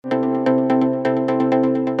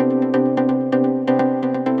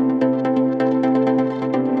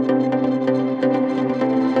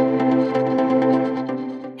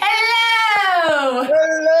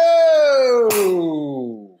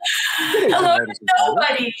loud as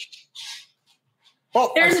nobody.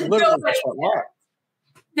 Well, There's nobody.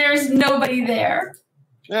 There's nobody there.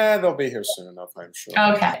 Yeah, they'll be here soon enough, I'm sure.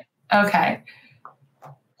 Okay.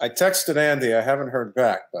 I texted Andy. I haven't heard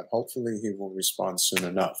back, but hopefully he will respond soon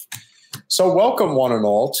enough. So welcome one and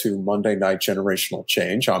all to Monday Night Generational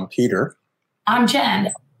Change. I'm Peter. I'm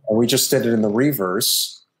Jen. And we just did it in the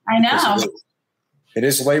reverse. I know. It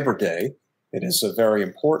is Labor Day. It is a very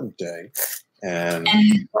important day. And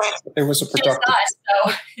it was a productive. It's just us,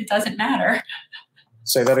 so it doesn't matter.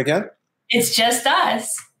 Say that again? It's just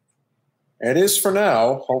us. It is for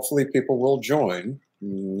now. Hopefully people will join.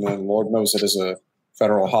 And Lord knows it is a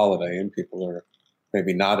federal holiday and people are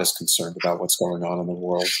maybe not as concerned about what's going on in the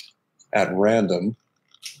world at random.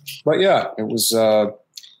 But yeah, it was,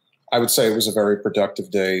 I would say it was a very productive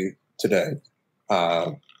day today.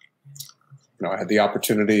 I had the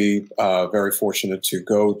opportunity, very fortunate to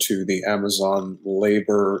go to the Amazon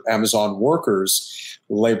Workers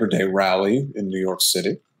Labor Day rally in New York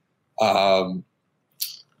City.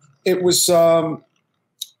 It was, I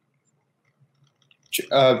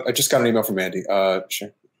just got an email from Andy.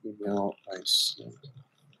 Check email I sent.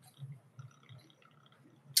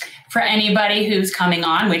 For anybody who's coming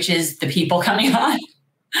on, which is the people coming on.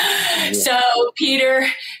 Yeah. So Peter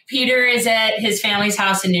is at his family's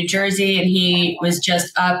house in New Jersey, and he was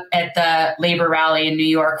just up at the labor rally in New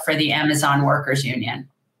York for the Amazon Workers Union.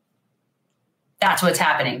 That's what's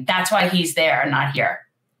happening. That's why he's there and not here.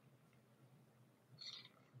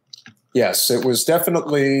 Yes, it was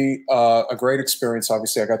definitely a great experience.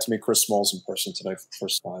 Obviously, I got to meet Chris Smalls in person today for the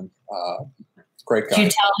first time. Great guy. Did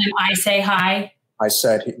you tell him I say hi? I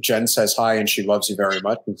said, Jen says hi and she loves you very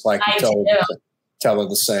much. It's like, tell her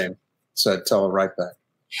the same. Said, tell her right back.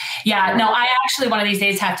 Yeah, no, I actually one of these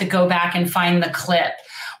days have to go back and find the clip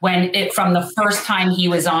from the first time he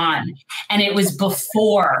was on. And it was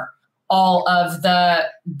before all of the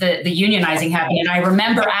unionizing happened. And I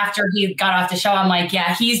remember after he got off the show, I'm like,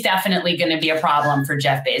 yeah, he's definitely going to be a problem for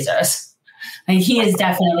Jeff Bezos. I mean, he is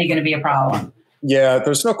definitely going to be a problem. Yeah,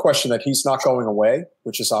 there's no question that he's not going away,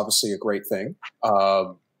 which is obviously a great thing.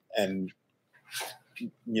 And,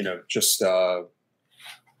 just the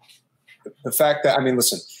fact that, I mean,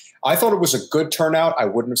 listen, I thought it was a good turnout. I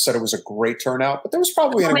wouldn't have said it was a great turnout, but there was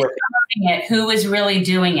probably anywhere. Who was really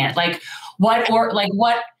doing it? Like what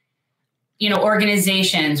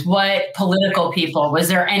organizations, what political people? Was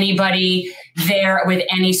there anybody there with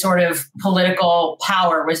any sort of political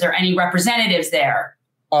power? Was there any representatives there?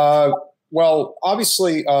 Well,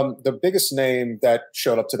 obviously, the biggest name that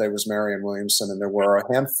showed up today was Marianne Williamson, and there were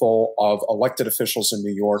a handful of elected officials in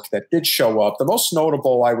New York that did show up. The most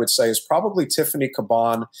notable, I would say, is probably Tiffany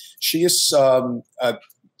Caban. She is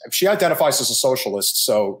she identifies as a socialist,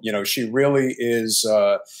 so she really is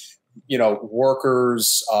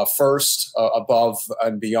workers first, above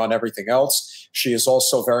and beyond everything else. She is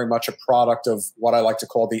also very much a product of what I like to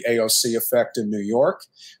call the AOC effect in New York.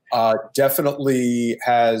 Definitely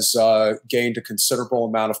has gained a considerable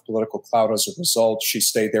amount of political clout as a result. She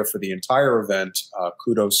stayed there for the entire event.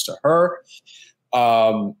 Kudos to her.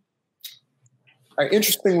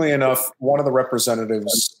 Interestingly enough, one of the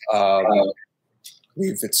representatives, I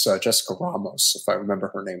believe it's Jessica Ramos, if I remember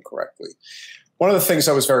her name correctly. One of the things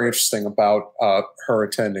that was very interesting about her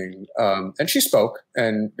attending, and she spoke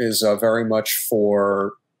and is very much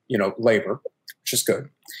for, labor, which is good.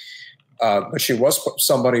 But she was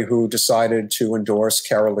somebody who decided to endorse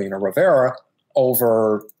Carolina Rivera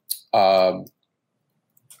over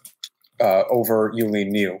Yuleen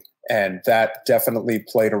Niu. And that definitely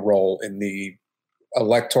played a role in the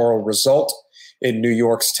electoral result in New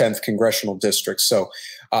York's 10th congressional district. So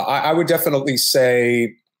I would definitely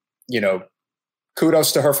say,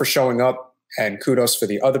 kudos to her for showing up, and kudos for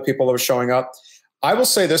the other people that were showing up. I will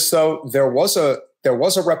say this, though, there was a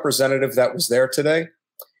representative that was there today.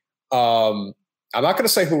 I'm not going to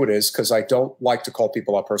say who it is because I don't like to call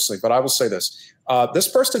people out personally, but I will say this. This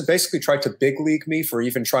person basically tried to big league me for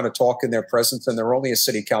even trying to talk in their presence, and they're only a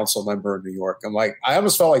city council member in New York. I'm like, I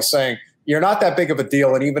almost felt like saying, you're not that big of a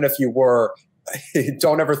deal, and even if you were,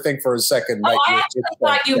 don't ever think for a second. I actually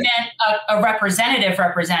thought you meant a representative,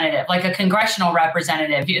 like a congressional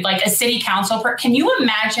representative, like a city council. Can you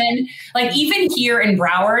imagine, like even here in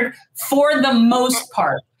Broward, for the most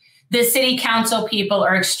part, the city council people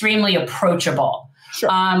are extremely approachable. Sure.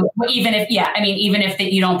 Even if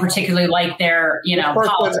you don't particularly like their,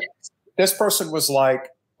 politics. This person was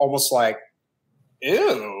almost like,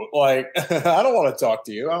 ew, like, I don't want to talk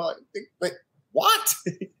to you. I'm like, wait, what?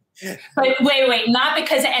 But wait, not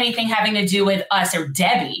because of anything having to do with us or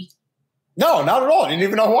Debbie. No, not at all. I didn't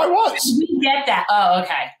even know who I was. We get that. Oh,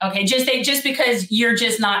 okay. Okay. Just because you're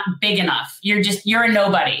just not big enough. You're a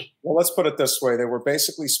nobody. Well, let's put it this way. They were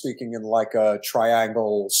basically speaking in like a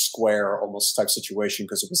triangle square almost type situation,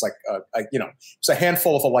 because it was like, it was a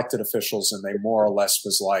handful of elected officials, and they more or less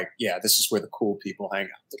was like, yeah, this is where the cool people hang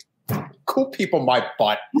out. Cool people, my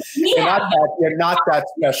butt. Yeah. You're not that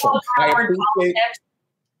special.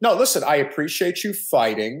 I appreciate you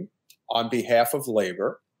fighting on behalf of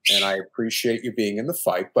labor, and I appreciate you being in the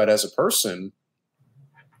fight. But as a person,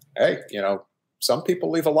 hey, some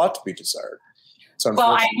people leave a lot to be desired.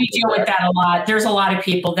 Well, we deal with that a lot. There's a lot of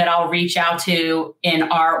people that I'll reach out to in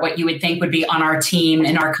what you would think would be on our team,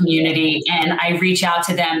 in our community. And I reach out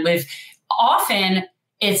to them with, often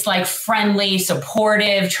it's like friendly,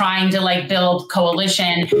 supportive, trying to like build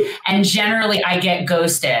coalition. And generally I get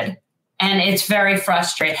ghosted. And it's very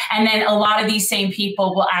frustrating. And then a lot of these same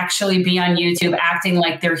people will actually be on YouTube acting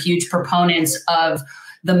like they're huge proponents of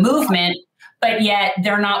the movement, but yet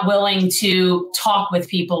they're not willing to talk with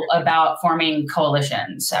people about forming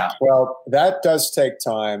coalitions. So, well, that does take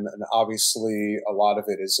time. And obviously a lot of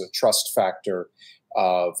it is a trust factor,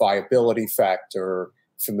 viability factor,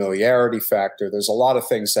 familiarity factor. There's a lot of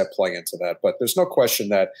things that play into that, but there's no question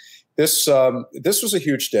that this was a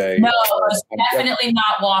huge day. No, most definitely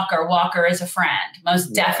not Walker. Walker is a friend.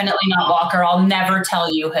 Most definitely not Walker. I'll never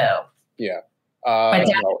tell you who. Yeah. But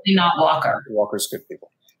definitely not Walker. Walker's good people.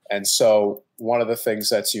 And so one of the things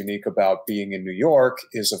that's unique about being in New York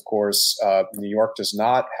is, of course, New York does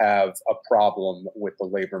not have a problem with the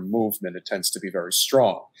labor movement. It tends to be very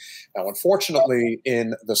strong. Now, unfortunately,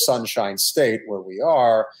 in the Sunshine State where we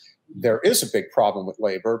are, there is a big problem with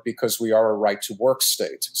labor because we are a right to work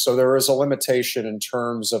state. So there is a limitation in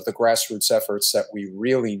terms of the grassroots efforts that we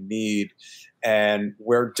really need. And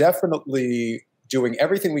we're definitely doing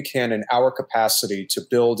everything we can in our capacity to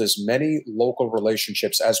build as many local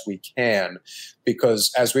relationships as we can,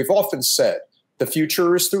 because as we've often said, the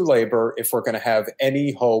future is through labor if we're going to have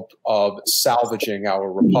any hope of salvaging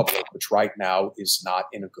our republic, which right now is not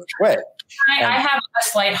in a good way. I have a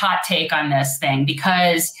slight hot take on this thing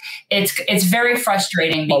because it's very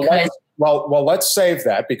frustrating because... Well, let's save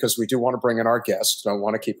that because we do want to bring in our guests. Don't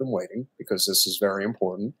want to keep them waiting because this is very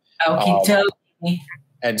important. Okay,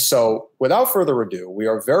 and so without further ado, we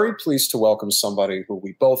are very pleased to welcome somebody who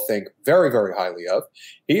we both think very, very highly of.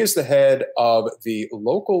 He is the head of the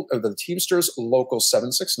Teamsters Local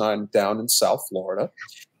 769 down in South Florida.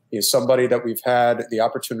 He is somebody that we've had the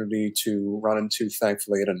opportunity to run into,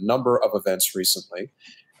 thankfully, at a number of events recently,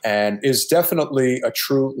 and is definitely a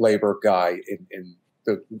true labor guy in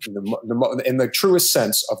the truest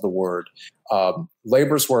sense of the word.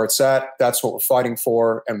 Labor's where it's at. That's what we're fighting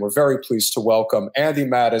for. And we're very pleased to welcome Andy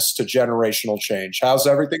Mattis to Generational Change. How's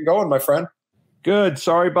everything going, my friend? Good.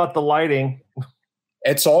 Sorry about the lighting.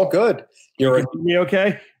 It's all good. You hear me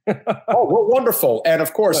okay? Oh, we're wonderful. And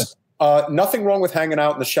of course, nothing wrong with hanging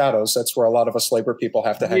out in the shadows. That's where a lot of us labor people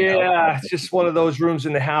have to hang out. Yeah, it's just one of those rooms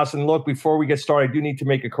in the house. And look, before we get started, I do need to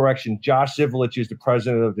make a correction. Josh Zivelich is the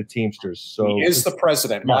president of the Teamsters. So he is the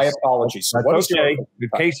president. My apologies. That's okay. In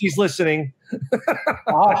case he's listening.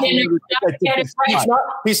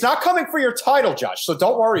 He's not coming for your title, Josh, so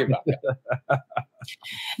don't worry about it.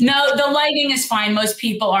 No, the lighting is fine. Most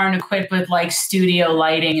people aren't equipped with like studio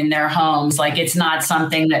lighting in their homes. Like it's not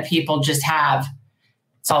something that people just have.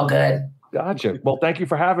 It's all good. Gotcha. Well, thank you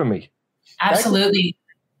for having me. Absolutely.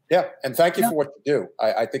 Yeah. And thank you for what you do.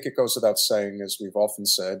 I think it goes without saying, as we've often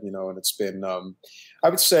said, and it's been, I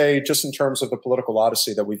would say just in terms of the political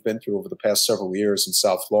odyssey that we've been through over the past several years in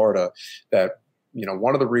South Florida, that,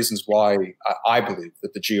 one of the reasons why I believe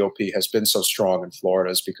that the GOP has been so strong in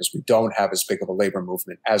Florida is because we don't have as big of a labor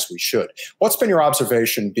movement as we should. What's been your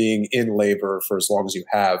observation being in labor for as long as you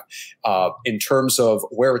have in terms of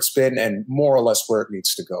where it's been and more or less where it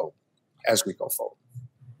needs to go as we go forward?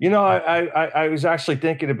 I was actually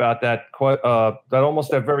thinking about that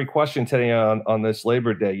that very question today on this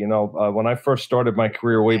Labor Day. When I first started my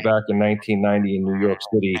career way back in 1990 in New York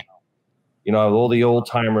City, all the old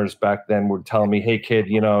timers back then were telling me, hey, kid,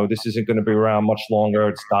 this isn't going to be around much longer.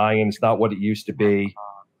 It's dying. It's not what it used to be.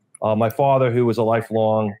 My father, who was a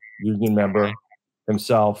lifelong union member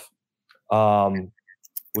himself,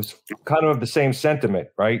 was kind of the same sentiment,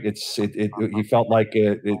 right? He felt like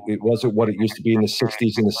it wasn't what it used to be in the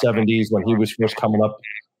 60s and the 70s when he was first coming up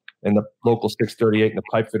in the local 638 in the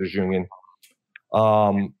pipe fitters union.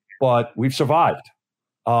 But we've survived.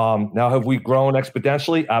 Now, have we grown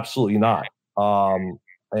exponentially? Absolutely not. But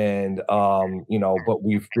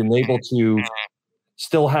we've been able to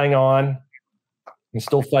still hang on and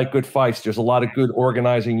still fight good fights. There's a lot of good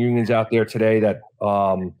organizing unions out there today that,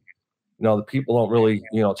 the people don't really,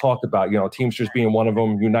 talk about, Teamsters being one of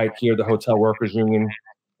them, Unite Here, the Hotel Workers Union,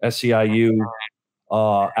 SEIU,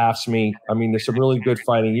 AFSCME. I mean, there's some really good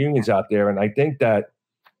fighting unions out there. And I think that,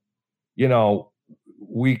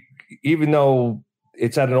 even though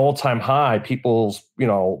it's at an all-time high, people's,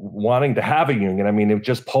 wanting to have a union. I mean, it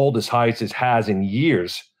just polled as high as it has in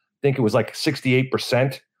years. I think it was like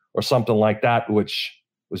 68% or something like that, which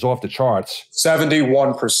was off the charts.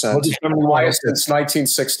 71%. Highest since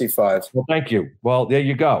 1965. Well, thank you. Well, there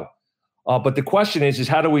you go. But the question is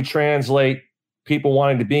how do we translate people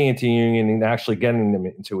wanting to be into a union and actually getting them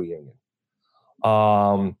into a union?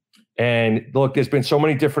 And look, there's been so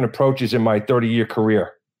many different approaches in my 30-year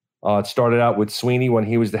career. It started out with Sweeney when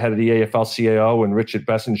he was the head of the AFL-CIO, and Richard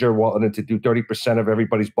Bessinger wanted to do 30% of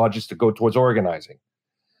everybody's budgets to go towards organizing.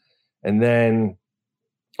 And then,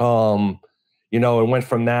 it went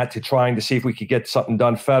from that to trying to see if we could get something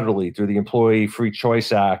done federally through the Employee Free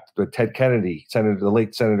Choice Act that the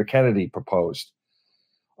late Senator Kennedy proposed.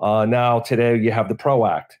 Now, today, you have the PRO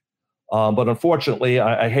Act. But unfortunately,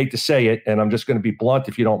 I hate to say it, and I'm just going to be blunt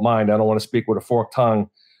if you don't mind. I don't want to speak with a forked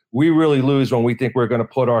tongue. We really lose when we think we're going to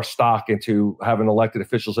put our stock into having elected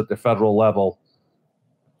officials at the federal level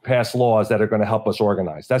pass laws that are going to help us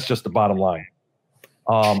organize. That's just the bottom line.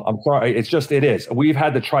 I'm sorry. It is. We've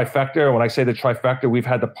had the trifecta. When I say the trifecta, we've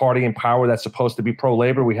had the party in power that's supposed to be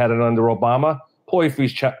pro-labor. We had it under Obama. Employee Free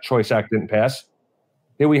Choice Act didn't pass.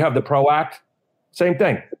 Here we have the PRO Act. Same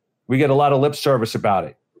thing. We get a lot of lip service about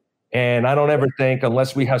it. And I don't ever think,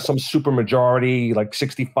 unless we have some super majority, like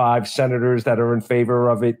 65 senators that are in favor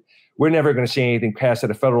of it, we're never going to see anything pass at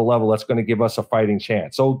a federal level that's going to give us a fighting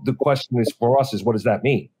chance. So the question is for us is, what does that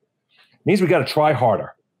mean? It means we got to try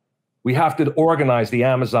harder. We have to organize the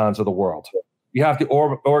Amazons of the world. We have to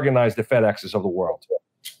organize the FedExes of the world.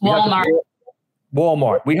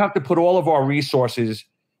 Walmart. We have to put all of our resources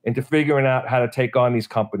into figuring out how to take on these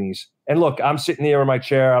companies. And look, I'm sitting here in my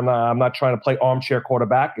chair. I'm not trying to play armchair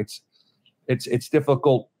quarterback. It's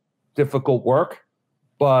difficult work.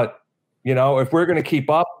 But, if we're going to keep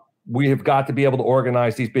up, we have got to be able to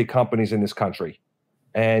organize these big companies in this country.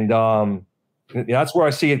 And that's where I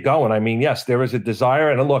see it going. I mean, yes, there is a desire.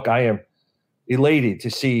 And look, I am elated to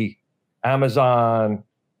see Amazon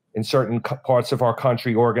in certain parts of our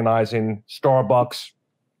country organizing, Starbucks,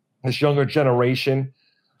 this younger generation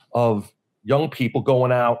of young people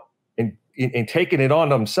going out and taking it on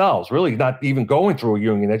themselves, really not even going through a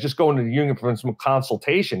union. They're just going to the union for some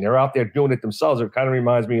consultation. They're out there doing it themselves. It kind of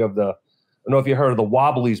reminds me of I don't know if you heard of the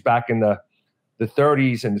Wobblies back in the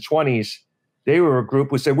 30s and the 20s. They were a group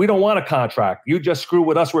who said, we don't want a contract. You just screw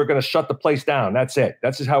with us. We're going to shut the place down. That's it.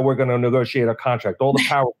 That's just how we're going to negotiate a contract. All the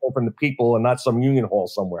power comes from the people and not some union hall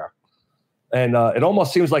somewhere. And it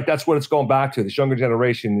almost seems like that's what it's going back to. This younger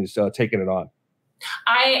generation is taking it on.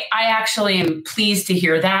 I actually am pleased to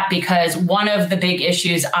hear that, because one of the big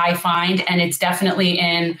issues I find, and it's definitely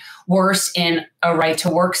worse in a right to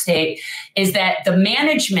work state, is that the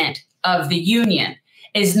management of the union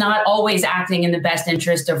is not always acting in the best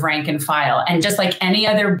interest of rank and file. And just like any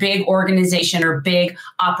other big organization or big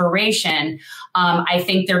operation, I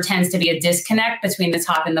think there tends to be a disconnect between the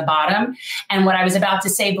top and the bottom. And what I was about to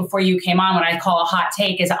say before you came on, what I call a hot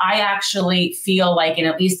take, is I actually feel like,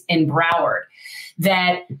 at least in Broward,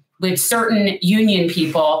 that with certain union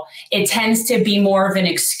people, it tends to be more of an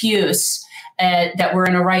excuse that we're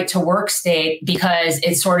in a right to work state, because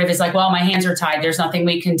it sort of is like, well, my hands are tied. There's nothing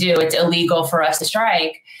we can do. It's illegal for us to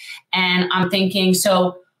strike. And I'm thinking,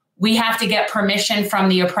 so we have to get permission from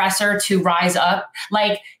the oppressor to rise up.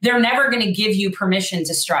 Like, they're never going to give you permission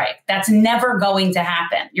to strike. That's never going to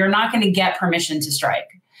happen. You're not going to get permission to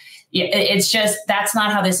strike. It's just, that's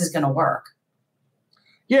not how this is going to work.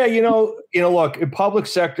 Yeah, look, in public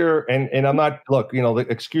sector, and I'm not, the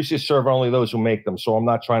excuses serve only those who make them. So I'm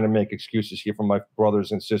not trying to make excuses here for my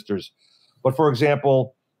brothers and sisters. But for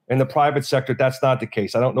example, in the private sector, that's not the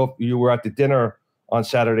case. I don't know if you were at the dinner on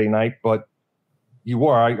Saturday night, but you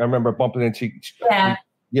were. I remember bumping into. Yeah.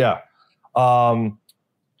 Yeah.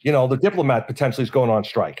 The diplomat potentially is going on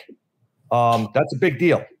strike. That's a big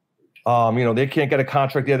deal. They can't get a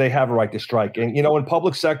contract there. They have a right to strike. And, in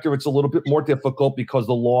public sector, it's a little bit more difficult because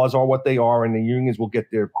the laws are what they are and the unions will get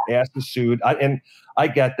their asses sued. I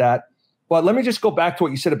get that. But let me just go back to what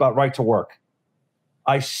you said about right to work.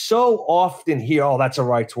 I so often hear, oh, that's a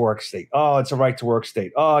right to work state. Oh, it's a right to work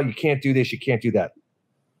state. Oh, you can't do this. You can't do that.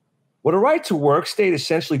 What a right to work state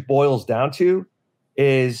essentially boils down to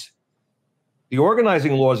is the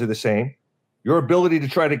organizing laws are the same. Your ability to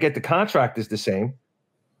try to get the contract is the same.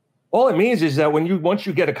 All it means is that once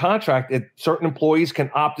you get a contract, certain employees can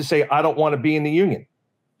opt to say, I don't want to be in the union.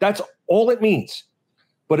 That's all it means.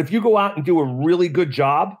 But if you go out and do a really good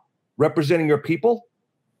job representing your people,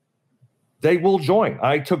 they will join.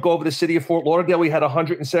 I took over the city of Fort Lauderdale. We had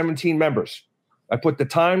 117 members. I put the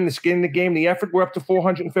time, the skin in the game, the effort. We're up to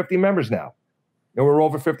 450 members now. And we're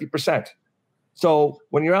over 50%. So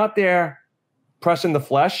when you're out there pressing the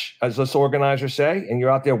flesh, as us organizers say, and you're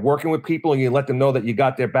out there working with people and you let them know that you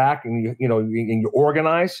got their back and you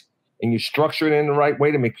organize and you structure it in the right way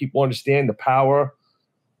to make people understand the power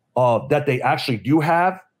that they actually do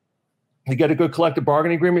have, you get a good collective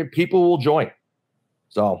bargaining agreement, people will join.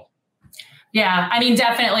 So. Yeah, I mean,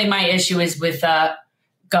 definitely my issue is with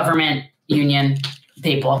government union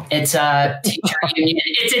people. It's a teacher union.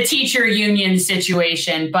 It's a teacher union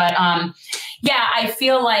situation. But yeah, I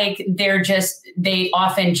feel like they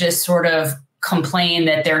often just sort of complain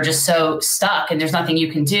that they're just so stuck and there's nothing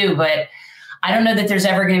you can do. But I don't know that there's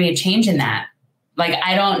ever going to be a change in that. Like,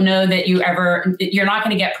 I don't know that you're not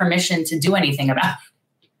going to get permission to do anything about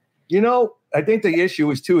it. I think the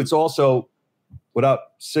issue is too, it's also, without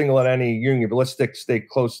singling any union, but let's stay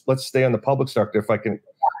close. Let's stay on the public sector if I can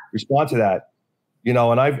respond to that.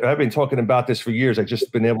 And I've been talking about this for years. I've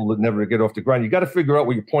just been able to never get off the ground. You got to figure out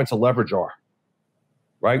what your points of leverage are,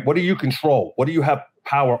 right? What do you control? What do you have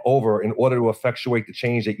power over in order to effectuate the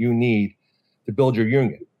change that you need to build your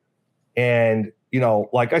union? And,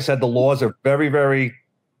 like I said, the laws are very, very,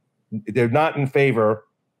 they're not in favor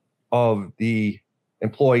of the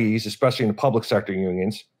employees, especially in the public sector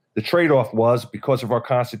unions. The trade-off was, because of our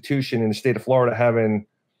Constitution in the state of Florida having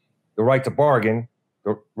the right to bargain,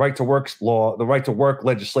 the right to work law, the right to work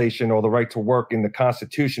legislation, or the right to work in the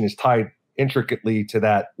Constitution is tied intricately to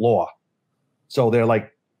that law. So they're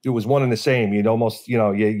like, it was one and the same. You'd almost, you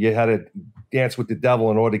had to dance with the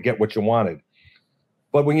devil in order to get what you wanted.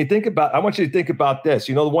 But when you think about, I want you to think about this.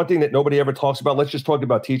 The one thing that nobody ever talks about, let's just talk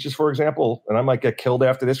about teachers, for example, and I might get killed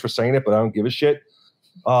after this for saying it, but I don't give a shit.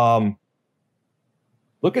 Look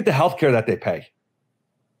at the healthcare that they pay.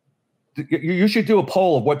 You should do a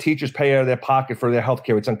poll of what teachers pay out of their pocket for their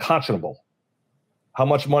healthcare. It's unconscionable how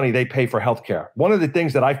much money they pay for healthcare. One of the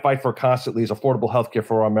things that I fight for constantly is affordable healthcare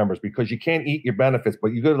for our members, because you can't eat your benefits, but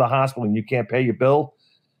you go to the hospital and you can't pay your bill,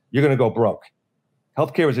 you're going to go broke.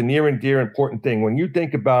 Healthcare is a near and dear important thing. When you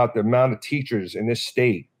think about the amount of teachers in this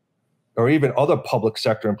state, or even other public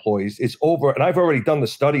sector employees, it's over, and I've already done the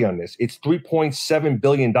study on this, it's $3.7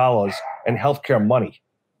 billion in healthcare money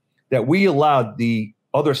that we allowed the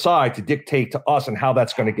other side to dictate to us and how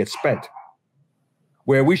that's going to get spent,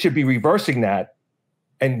 where we should be reversing that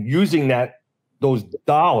and using those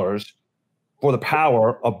dollars for the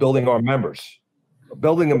power of building our members,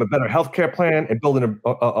 building them a better healthcare plan and building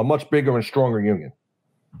a much bigger and stronger union.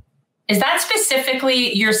 Is that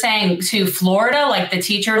specifically, you're saying, to Florida, like the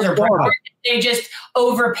teachers or Broward, they just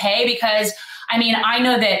overpay? Because, I mean, I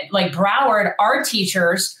know that like Broward, our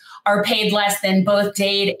teachers are paid less than both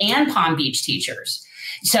Dade and Palm Beach teachers.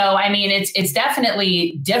 So, I mean, it's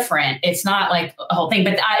definitely different. It's not like a whole thing,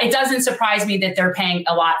 but it doesn't surprise me that they're paying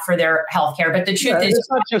a lot for their healthcare. But the truth is,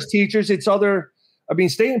 it's not just teachers, it's other,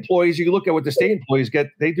 state employees. You look at what the state employees get,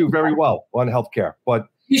 they do very well on healthcare, but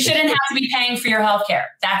you shouldn't have to be paying for your healthcare.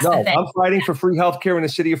 That's the thing. I'm fighting for free healthcare in the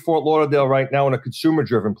city of Fort Lauderdale right now in a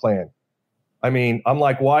consumer-driven plan. I'm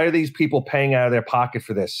like, why are these people paying out of their pocket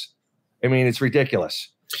for this? It's ridiculous.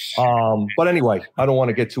 But anyway, I don't want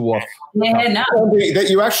to get too off. Yeah, no.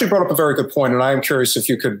 You actually brought up a very good point, and I am curious if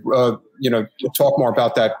you could, talk more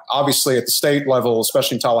about that. Obviously, at the state level,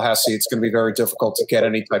 especially in Tallahassee, it's going to be very difficult to get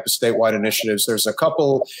any type of statewide initiatives. There's a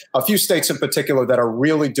few states in particular that are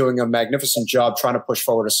really doing a magnificent job trying to push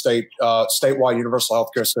forward a statewide universal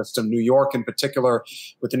healthcare system. New York, in particular,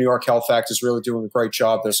 with the New York Health Act, is really doing a great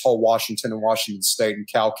job. There's whole Washington and Washington State and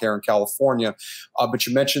CalCare in California. But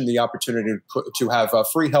you mentioned the opportunity to have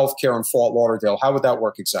free healthcare in Fort Lauderdale. How would that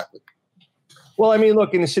work exactly? Well,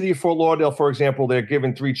 look, in the city of Fort Lauderdale, for example, they're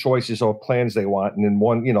given three choices of plans they want. And then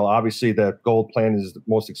one, obviously the gold plan is the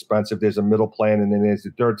most expensive. There's a middle plan, and then there's the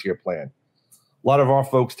third tier plan. A lot of our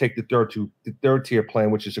folks take the third tier plan,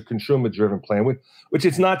 which is a consumer-driven plan, which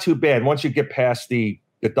is not too bad. Once you get past the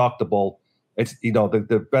deductible, it's,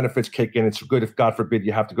 the benefits kick in. It's good if, God forbid,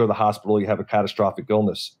 you have to go to the hospital, you have a catastrophic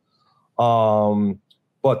illness.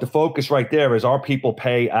 But the focus right there is our people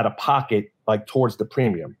pay out of pocket, like towards the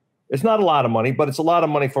premium. It's not a lot of money, but it's a lot of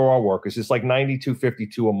money for our workers. It's like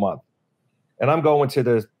 $92.52 a month. And I'm going to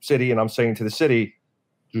the city and I'm saying to the city,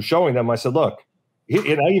 showing them, I said, look,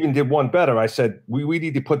 and I even did one better. I said, we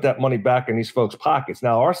need to put that money back in these folks' pockets.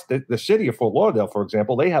 Now, the city of Fort Lauderdale, for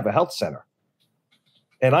example, they have a health center.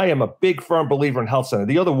 And I am a big, firm believer in health center.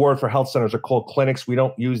 The other word for health centers are called clinics. We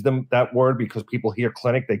don't use that word because people hear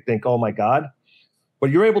clinic, they think, oh my God. but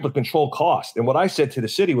you're able to control cost. And what I said to the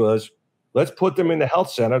city was, let's put them in the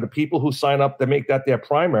health center. The people who sign up to make that their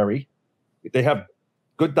primary, they have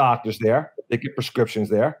good doctors there. They get prescriptions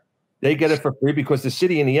there. They get it for free because the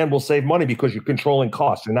city in the end will save money because you're controlling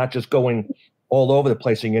costs. You're not just going all over the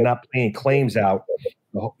place and you're not paying claims out,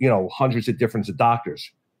 hundreds of different doctors.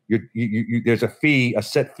 There's a fee, a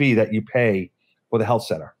set fee that you pay for the health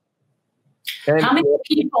center. And how many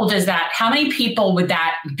people would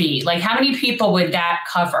that be? Like, how many people would that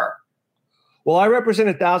cover? Well, I represent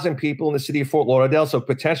 1,000 people in the city of Fort Lauderdale, so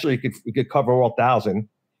potentially it could cover all 1,000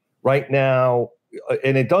 right now.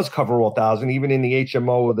 And it does cover all 1,000, even in the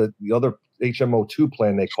HMO, the other HMO2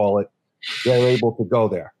 plan, they call it, they're able to go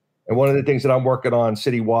there. And one of the things that I'm working on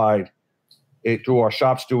citywide through our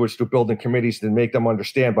shop stewards, through building committees, to make them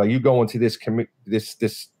understand by you going to this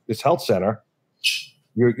health center,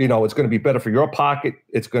 it's going to be better for your pocket.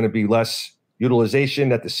 It's going to be less utilization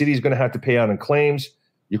that the city is going to have to pay out in claims.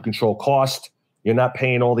 You control cost. You're not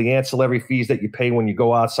paying all the ancillary fees that you pay when you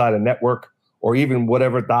go outside a network, or even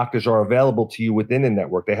whatever doctors are available to you within the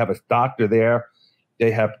network. They have a doctor there.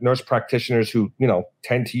 They have nurse practitioners who,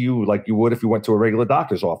 tend to you like you would if you went to a regular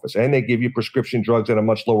doctor's office. And they give you prescription drugs at a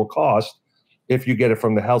much lower cost if you get it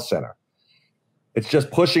from the health center. It's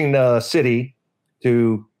just pushing the city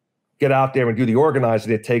to get out there and do the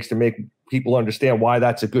organizing it takes to make people understand why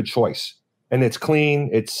that's a good choice. And it's clean.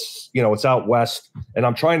 It's out west. And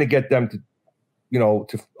I'm trying to get them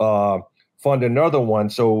to fund another one.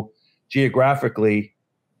 So geographically,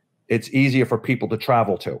 it's easier for people to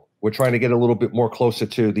travel to. We're trying to get a little bit more closer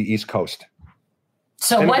to the East Coast.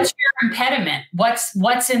 So what's your impediment?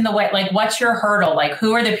 What's in the way? Like, what's your hurdle? Like,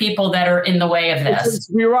 who are the people that are in the way of this?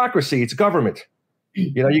 It's bureaucracy. It's government.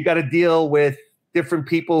 You got to deal with different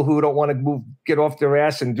people who don't want to get off their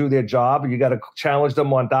ass and do their job. You got to challenge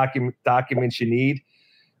them on documents you need.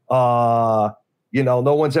 No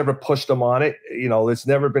one's ever pushed them on it. There's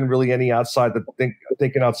never been really any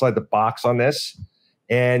thinking outside the box on this.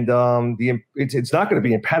 And it's not going to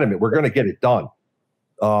be impediment. We're going to get it done.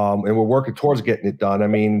 And we're working towards getting it done. I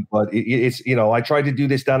mean, but it's I tried to do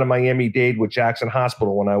this down in Miami-Dade with Jackson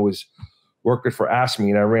Hospital when I was working for ASME,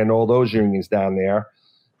 and I ran all those unions down there.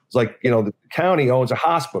 It's like, the county owns a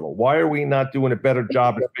hospital. Why are we not doing a better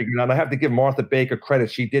job of figuring out? I have to give Martha Baker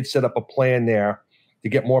credit. She did set up a plan there to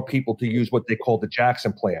get more people to use what they call the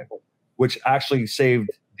Jackson plan, which actually saved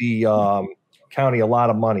the county a lot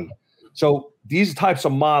of money. So these types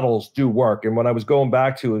of models do work. And what I was going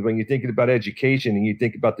back to is when you're thinking about education and you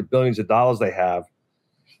think about the billions of dollars they have,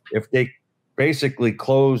 if they basically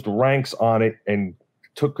closed ranks on it and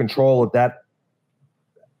took control of that,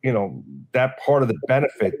 that part of the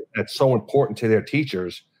benefit that's so important to their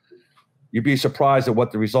teachers, you'd be surprised at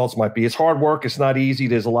what the results might be. It's hard work. It's not easy.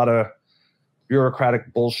 There's a lot of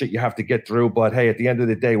bureaucratic bullshit you have to get through. But hey, at the end of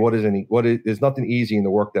the day, there's nothing easy in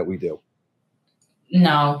the work that we do.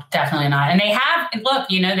 No, definitely not. And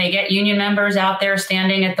they get union members out there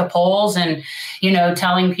standing at the polls and,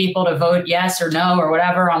 telling people to vote yes or no or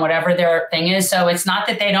whatever on whatever their thing is. So it's not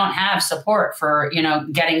that they don't have support for,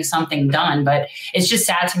 getting something done, but it's just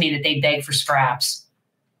sad to me that they beg for scraps.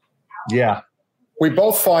 Yeah. We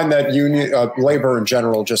both find that union labor in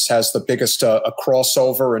general just has the biggest a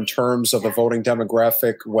crossover in terms of the voting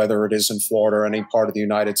demographic, whether it is in Florida or any part of the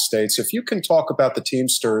United States. If you can talk about the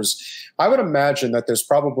Teamsters, I would imagine that there's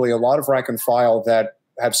probably a lot of rank and file that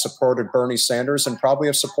have supported Bernie Sanders and probably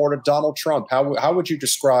have supported Donald Trump. How would you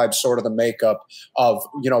describe sort of the makeup of,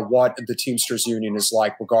 what the Teamsters Union is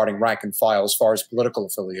like regarding rank and file as far as political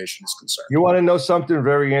affiliation is concerned? You want to know something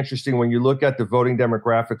very interesting? When you look at the voting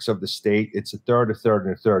demographics of the state, it's a third,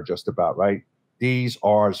 just about, right? These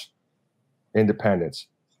are independents.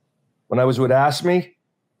 When I was with ASME,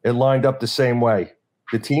 it lined up the same way.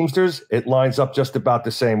 The Teamsters, it lines up just about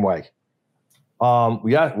the same way.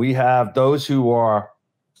 We have those who are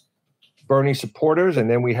Bernie supporters, and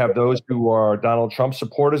then we have those who are Donald Trump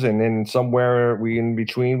supporters, and then somewhere in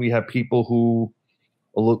between we have people who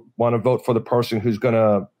want to vote for the person who's going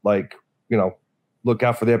to look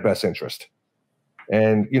out for their best interest.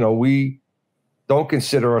 And we don't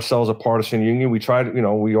consider ourselves a partisan union. We try to,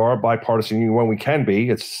 we are a bipartisan union when we can be.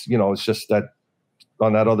 It's it's just that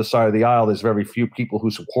on that other side of the aisle, there's very few people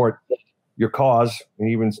who support your cause, and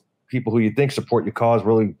even people who you think support your cause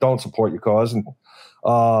really don't support your cause. And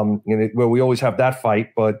we always have that fight,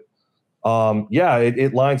 but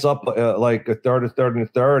it lines up like a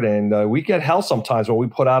third, and we get hell sometimes when we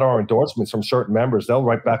put out our endorsements from certain members. They'll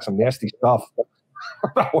write back some nasty stuff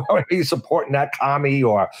about whether he's supporting that commie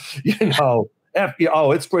or it's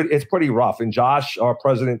pretty rough. And Josh, our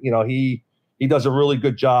president, he does a really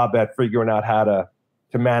good job at figuring out how to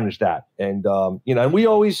to manage that. And, and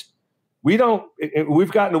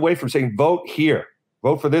we've gotten away from saying, vote here,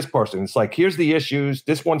 vote for this person. It's like, here's the issues.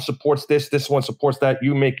 This one supports this one supports that.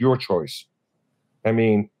 You make your choice. I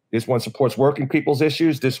mean, this one supports working people's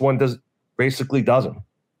issues. This one basically doesn't.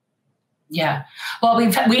 Yeah. Well,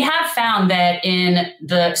 we have found that in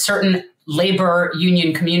the certain labor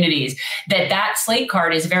union communities that slate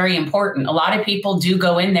card is very important. A lot of people do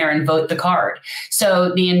go in there and vote the card.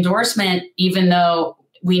 So the endorsement, even though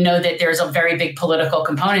we know that there's a very big political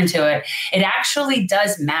component to it, it actually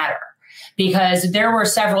does matter, because there were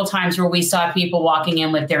several times where we saw people walking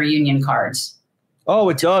in with their union cards. Oh,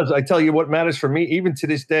 it does. I tell you what matters for me, even to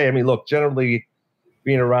this day. I mean, look, generally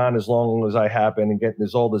being around as long as I have been and getting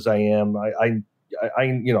as old as I am, I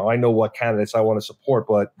know what candidates I want to support,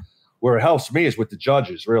 but where it helps me is with the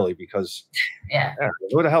judges, really, because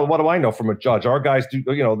what do I know from a judge? Our guys do,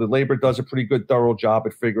 the labor does a pretty good, thorough job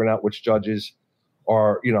at figuring out which judges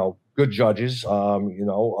are, good judges.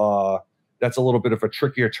 That's a little bit of a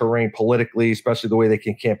trickier terrain politically, especially the way they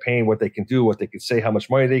can campaign, what they can do, what they can say, how much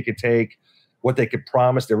money they can take, what they can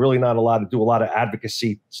promise. They're really not allowed to do a lot of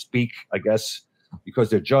advocacy speak, I guess, because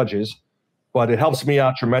they're judges. But it helps me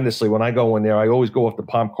out tremendously when I go in there. I always go off the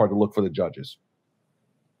palm card to look for the judges.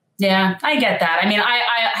 Yeah, I get that. I mean,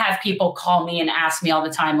 I have people call me and ask me all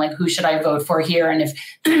the time, like, who should I vote for here? And if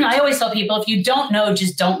I always tell people, if you don't know,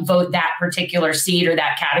 just don't vote that particular seat or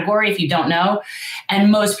that category if you don't know.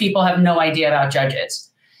 And most people have no idea about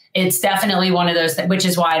judges. It's definitely one of those things, which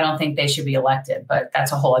is why I don't think they should be elected. But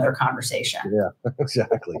that's a whole other conversation. Yeah,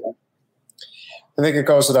 exactly. I think it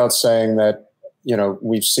goes without saying that,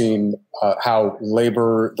 we've seen how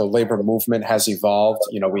the labor movement has evolved.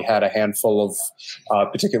 We had a handful of,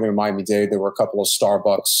 particularly in Miami-Dade, there were a couple of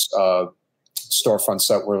Starbucks storefronts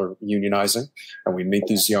that were unionizing, and we meet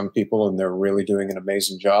these young people, and they're really doing an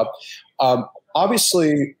amazing job.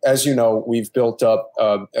 Obviously, as you know, we've built up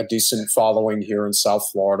a decent following here in South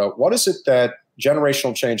Florida. What is it that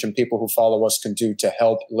generational change and people who follow us can do to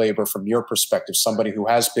help labor from your perspective? Somebody who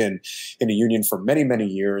has been in a union for many, many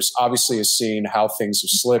years, obviously has seen how things have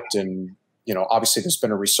slipped, and obviously there's been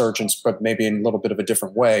a resurgence, but maybe in a little bit of a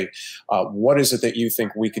different way. What is it that you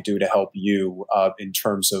think we could do to help you in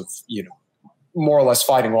terms of more or less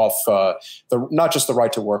fighting off not just the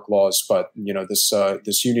right to work laws, but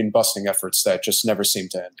this union busting efforts that just never seem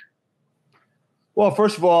to end? Well,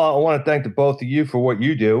 first of all, I want to thank the both of you for what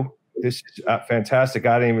you do. This is fantastic.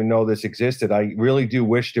 I didn't even know this existed. I really do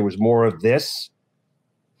wish there was more of this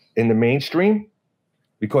in the mainstream,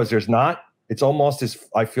 because there's not. It's almost as,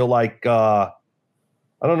 I feel like, I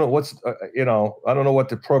don't know I don't know what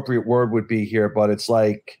the appropriate word would be here, but it's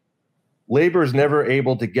like labor is never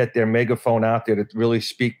able to get their megaphone out there to really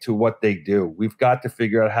speak to what they do. We've got to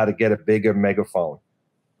figure out how to get a bigger megaphone,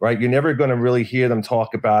 right? You're never going to really hear them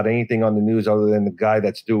talk about anything on the news other than the guy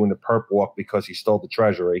that's doing the perp walk because he stole the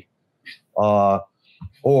treasury.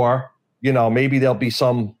 Or maybe there'll be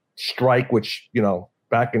some strike, which,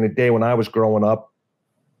 back in the day when I was growing up,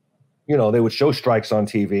 they would show strikes on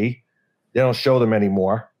TV. They don't show them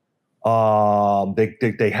anymore.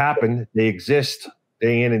 They happen, they exist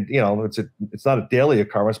day in, and it's not a daily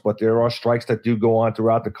occurrence, but there are strikes that do go on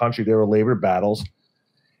throughout the country. There are labor battles.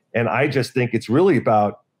 And I just think it's really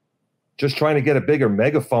about just trying to get a bigger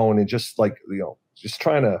megaphone and just just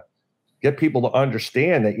trying to get people to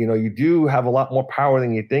understand that, you do have a lot more power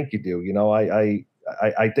than you think you do.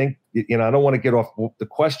 I think, I don't want to get off the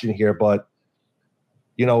question here, but,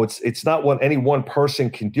 it's not what any one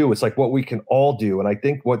person can do. It's like what we can all do. And I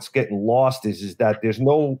think what's getting lost is that there's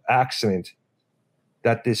no accident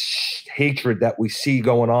that this hatred that we see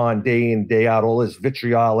going on day in, day out, all this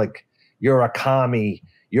vitriolic, you're a commie,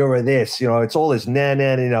 you're a this, it's all this, who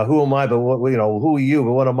am I, but who are you,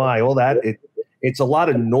 but what am I, all that. It's a lot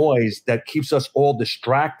of noise that keeps us all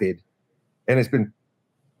distracted, and it's been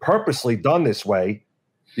purposely done this way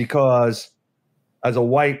because as a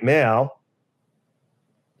white male,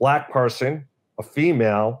 black person, a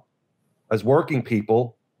female, as working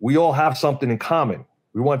people, we all have something in common.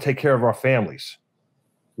 We want to take care of our families.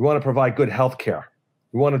 We want to provide good health care.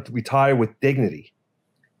 We want to retire with dignity.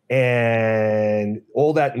 And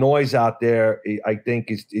all that noise out there, I think,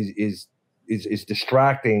 is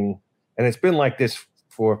distracting. And it's been like this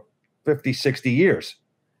for 50, 60 years.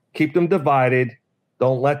 Keep them divided.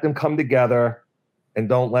 Don't let them come together, and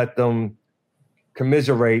don't let them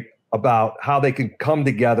commiserate about how they can come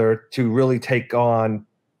together to really take on,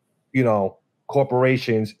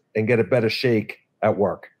 corporations and get a better shake at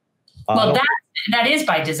work. Well, that is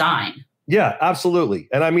by design. Yeah, absolutely.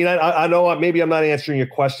 And I mean, I know maybe I'm not answering your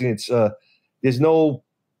question. It's there's no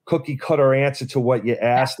cookie cutter answer to what you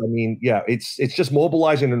asked. I mean, yeah, it's just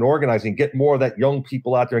mobilizing and organizing, get more of that young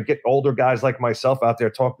people out there and get older guys like myself out there,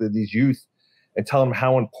 talk to these youth and tell them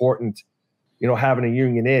how important, having a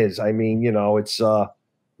union is. I mean, it's,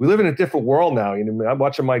 we live in a different world now. I'm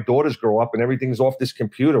watching my daughters grow up and everything's off this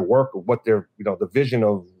computer work, what they're, the vision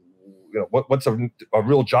of, what's a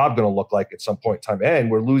real job going to look like at some point in time.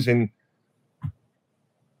 And we're losing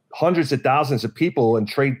hundreds of thousands of people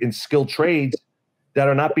in skilled trades that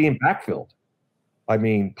are not being backfilled. I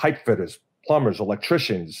mean, pipe fitters, plumbers,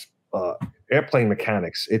 electricians, airplane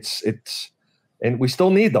mechanics. And we still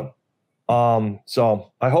need them.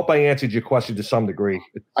 So I hope I answered your question to some degree.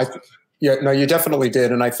 Yeah, no, you definitely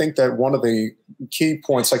did. And I think that one of the key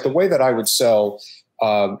points, like the way that I would sell,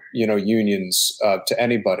 unions to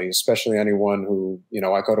anybody, especially anyone who,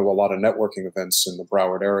 I go to a lot of networking events in the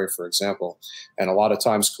Broward area, for example, and a lot of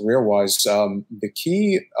times career-wise, the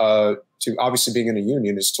key to obviously being in a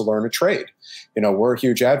union is to learn a trade. We're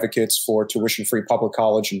huge advocates for tuition-free public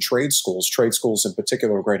college and trade schools in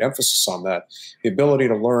particular, a great emphasis on that. The ability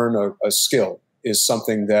to learn a skill is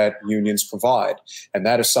something that unions provide. And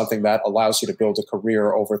that is something that allows you to build a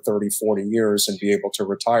career over 30, 40 years and be able to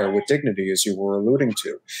retire with dignity, as you were alluding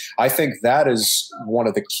to. I think that is one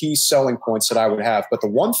of the key selling points that I would have. But the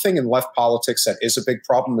one thing in left politics that is a big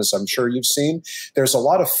problem, as I'm sure you've seen, there's a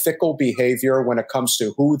lot of fickle behavior when it comes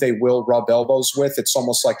to who they will rub elbows with. It's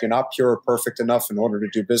almost like you're not pure or perfect enough in order to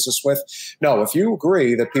do business with. No, if you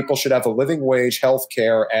agree that people should have a living wage, health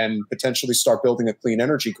care, and potentially start building a clean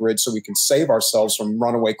energy grid so we can save ourselves from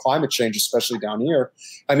runaway climate change, especially down here.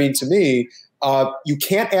 I mean, to me, you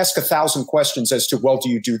can't ask 1,000 questions as to, well, do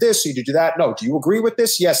you do this? Do you do that? No. Do you agree with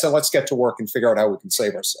this? Yes. Then let's get to work and figure out how we can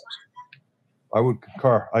save ourselves. I would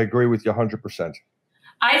concur. I agree with you 100%.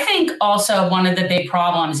 I think also one of the big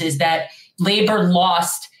problems is that labor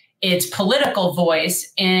lost its political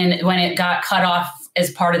voice when it got cut off as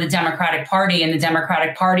part of the Democratic Party, and the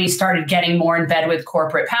Democratic Party started getting more in bed with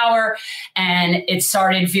corporate power, and it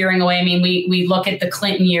started veering away. I mean, we look at the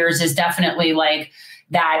Clinton years as definitely like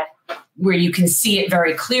that, where you can see it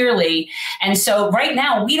very clearly. And so right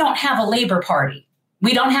now we don't have a Labor Party.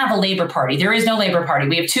 We don't have a Labor Party. There is no Labor Party.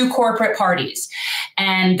 We have two corporate parties.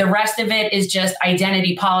 And the rest of it is just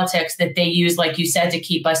identity politics that they use, like you said, to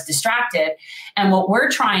keep us distracted. And what we're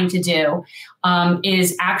trying to do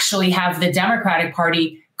is actually have the Democratic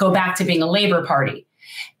Party go back to being a Labor Party.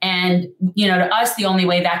 And, to us, the only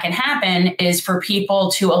way that can happen is for people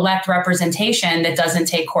to elect representation that doesn't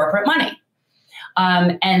take corporate money.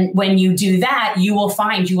 And when you do that, you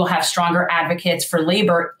will have stronger advocates for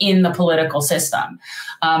labor in the political system.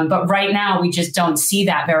 But right now, we just don't see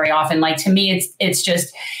that very often. Like, to me,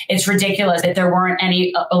 it's ridiculous that there weren't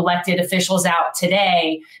any elected officials out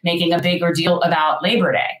today making a bigger deal about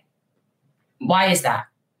Labor Day. Why is that?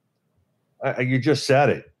 You just said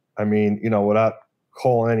it. I mean, without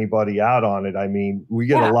calling anybody out on it, I mean, we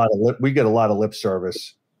get a lot of lip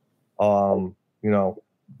service.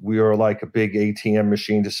 We are like a big ATM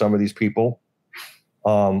machine to some of these people.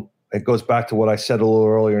 It goes back to what I said a little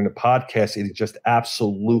earlier in the podcast. It just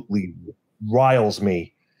absolutely riles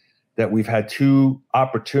me that we've had two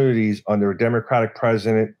opportunities under a Democratic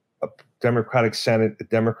president, a Democratic Senate, a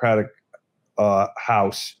Democratic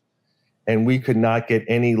House, and we could not get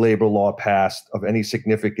any labor law passed of any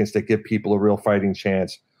significance that give people a real fighting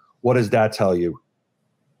chance. What does that tell you?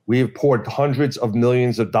 We have poured hundreds of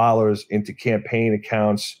millions of dollars into campaign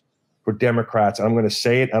accounts for Democrats. I'm going to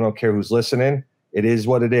say it. I don't care who's listening. It is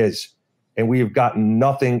what it is. And we have gotten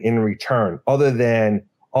nothing in return other than,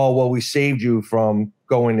 oh, well, we saved you from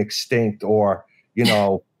going extinct, or, we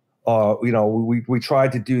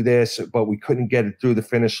tried to do this, but we couldn't get it through the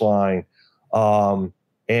finish line.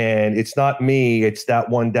 And it's not me. It's that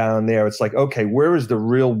one down there. It's like, okay, where is the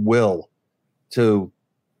real will to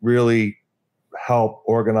really help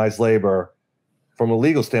organize labor from a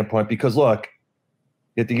legal standpoint? Because look,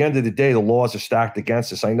 at the end of the day, the laws are stacked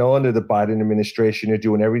against us. I know under the Biden administration, they're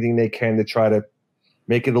doing everything they can to try to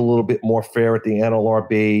make it a little bit more fair at the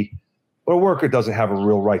NLRB, but a worker doesn't have a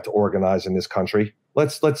real right to organize in this country.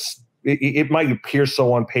 It might appear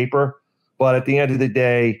so on paper, but at the end of the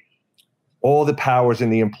day, all the power's in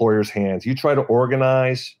the employer's hands. You try to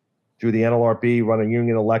organize through the NLRB, run a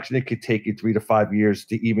union election, it could take you 3 to 5 years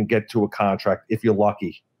to even get to a contract if you're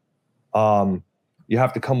lucky. You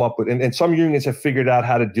have to come up with, and some unions have figured out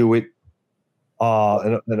how to do it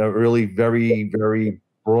in a really very, very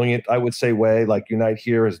brilliant, I would say, way. Like Unite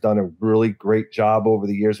Here has done a really great job over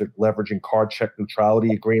the years of leveraging card check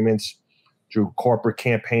neutrality agreements through corporate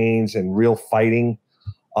campaigns and real fighting.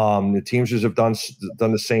 The Teamsters have done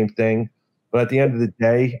the same thing. But at the end of the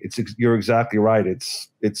day, you're exactly right.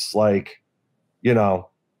 It's like, you know,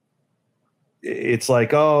 it's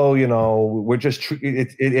like, oh, you know, we're just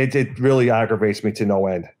it really aggravates me to no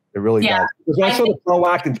end. It really does. Because when I saw the PRO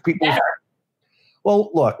Act and people,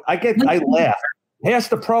 well, look, I laugh. Pass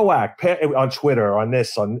the PRO Act on Twitter, on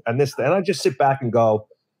this, and I just sit back and go,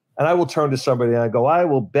 and I will turn to somebody and I go, I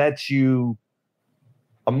will bet you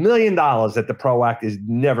 $1 million that the PRO Act is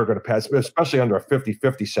never going to pass, especially under a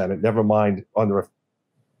 50-50 Senate. Never mind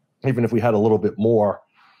even if we had a little bit more.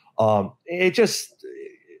 It just,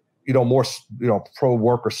 more, pro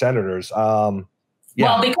worker senators.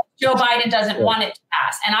 Well, because Joe Biden doesn't want it to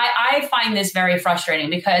pass. And I find this very frustrating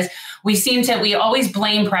because we always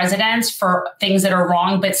blame presidents for things that are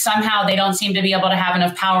wrong, but somehow they don't seem to be able to have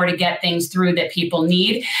enough power to get things through that people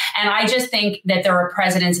need. And I just think that there were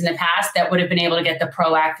presidents in the past that would have been able to get the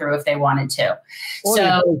PRO Act through if they wanted to. Or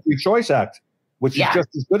the Free Choice Act, which is just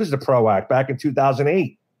as good as the PRO Act back in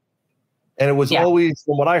 2008. And it was always,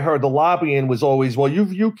 from what I heard, the lobbying was always, well,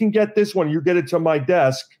 you can get this one, you get it to my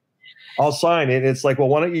desk, I'll sign it. It's like, well,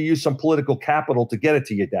 why don't you use some political capital to get it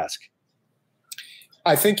to your desk?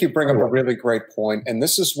 I think you bring up a really great point, and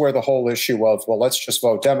this is where the whole issue of, well, let's just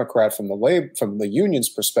vote Democrat from the union's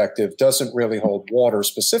perspective doesn't really hold water,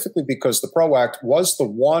 specifically because the PRO Act was the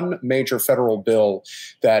one major federal bill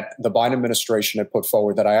that the Biden administration had put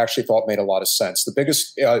forward that I actually thought made a lot of sense. The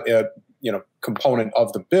biggest component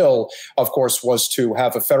of the bill, of course, was to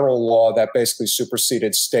have a federal law that basically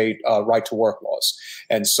superseded state right to work laws.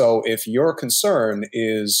 And so if your concern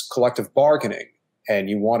is collective bargaining and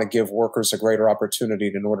you want to give workers a greater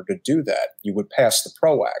opportunity in order to do that, you would pass the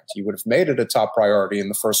PRO Act. You would have made it a top priority in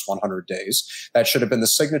the first 100 days. That should have been the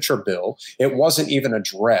signature bill. It wasn't even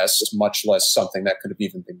addressed, much less something that could have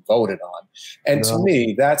even been voted on. And to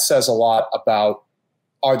me, that says a lot about,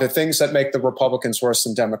 are there things that make the Republicans worse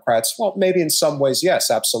than Democrats? Well, maybe in some ways,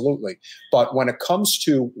 yes, absolutely. But when it comes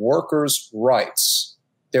to workers' rights,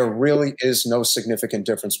 there really is no significant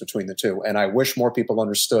difference between the two. And I wish more people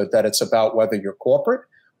understood that it's about whether you're corporate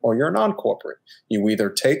or you're non-corporate. You either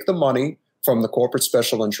take the money from the corporate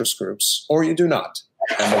special interest groups or you do not.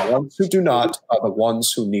 And the ones who do not are the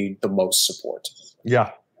ones who need the most support.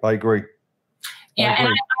 Yeah, I agree. Yeah, and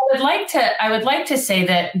I would like to say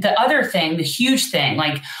that the other thing, the huge thing,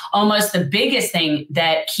 like almost the biggest thing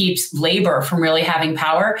that keeps labor from really having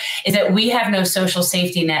power is that we have no social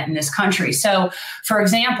safety net in this country. So, for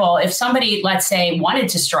example, if somebody, let's say, wanted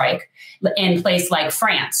to strike in a place like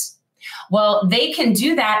France, well, they can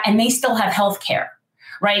do that and they still have health care.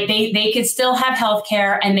 Right? They could still have health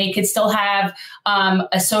care and they could still have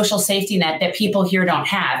a social safety net that people here don't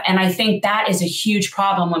have. And I think that is a huge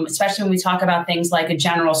problem, especially when we talk about things like a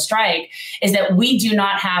general strike, is that we do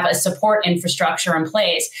not have a support infrastructure in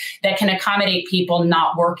place that can accommodate people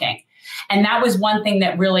not working. And that was one thing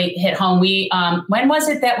that really hit home. We when was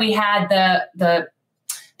it that we had the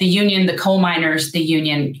union, the coal miners, the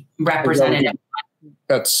union representative?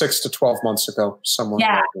 About 6 to 12 months ago, somewhere.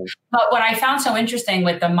 Yeah, but what I found so interesting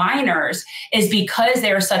with the miners is because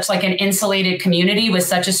they're such like an insulated community with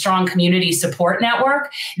such a strong community support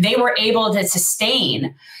network, they were able to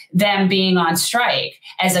sustain them being on strike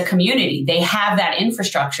as a community. They have that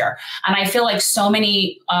infrastructure. And I feel like so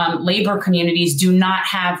many labor communities do not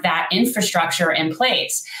have that infrastructure in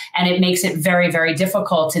place. And it makes it very, very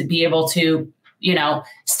difficult to be able to,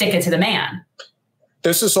 stick it to the man.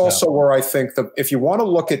 This is also where I think that if you want to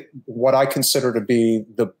look at what I consider to be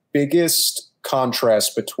the biggest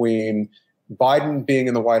contrast between Biden being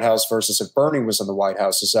in the White House versus if Bernie was in the White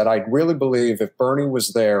House, is that I really believe if Bernie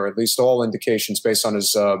was there, at least all indications based on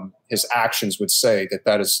his actions would say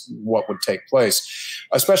that is what would take place.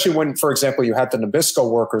 Especially when, for example, you had the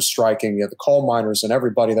Nabisco workers striking, you had the coal miners and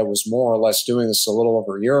everybody that was more or less doing this a little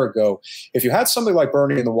over a year ago. If you had somebody like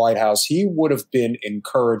Bernie in the White House, he would have been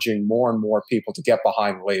encouraging more and more people to get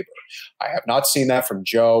behind labor. I have not seen that from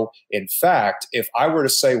Joe. In fact, if I were to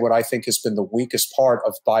say what I think has been the weakest part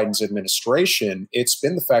of Biden's administration, it's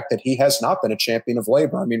been the fact that he has not been a champion of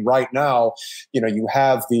labor. I mean, right now, you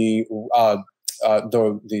have the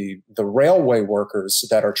railway workers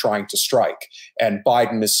that are trying to strike, and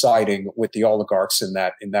Biden is siding with the oligarchs in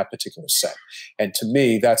that particular set. And to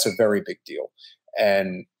me, that's a very big deal.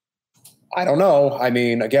 And I don't know. I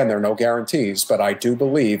mean, again, there are no guarantees, but I do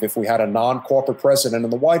believe if we had a non-corporate president in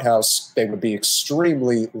the White House, they would be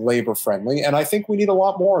extremely labor friendly. And I think we need a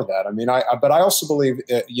lot more of that. I mean, but I also believe,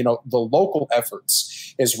 the local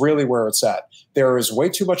efforts is really where it's at. There is way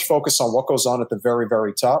too much focus on what goes on at the very,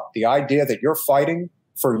 very top. The idea that you're fighting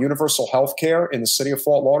for universal health care in the city of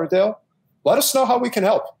Fort Lauderdale, let us know how we can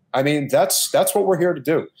help. I mean, that's what we're here to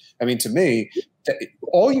do. I mean, to me,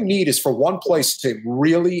 all you need is for one place to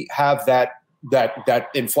really have that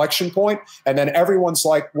inflection point, and then everyone's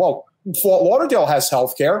like, well, Fort Lauderdale has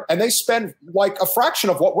healthcare, and they spend like a fraction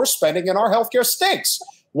of what we're spending, and our healthcare stinks.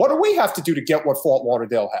 What do we have to do to get what Fort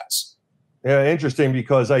Lauderdale has? Yeah, interesting,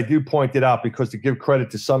 because I do point it out, because to give credit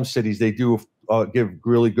to some cities, they do give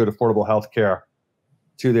really good affordable health care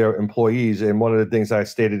to their employees. And one of the things I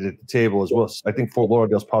stated at the table as well, I think Fort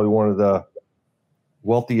Lauderdale is probably one of the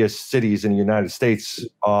wealthiest cities in the United States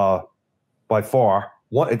by far.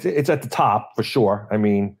 It's at the top for sure. I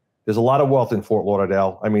mean, there's a lot of wealth in Fort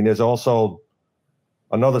Lauderdale. I mean, there's also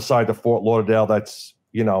another side to Fort Lauderdale that's,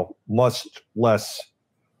 much less,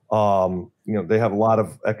 they have a lot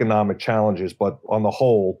of economic challenges, but on the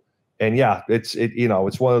whole, and yeah, it's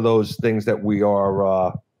one of those things that we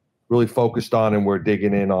are really focused on, and we're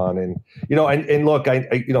digging in on. And, and look,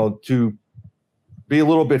 I to be a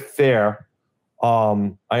little bit fair,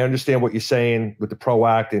 I understand what you're saying with the PRO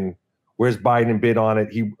Act and where's Biden bid on it.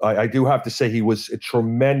 I do have to say he was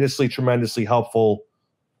tremendously, tremendously helpful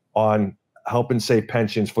on helping save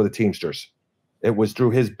pensions for the Teamsters. It was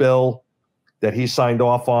through his bill that he signed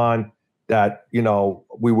off on that,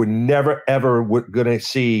 we were never, ever going to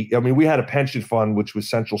see. I mean, we had a pension fund, which was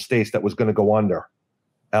Central States, that was going to go under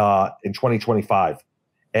in 2025.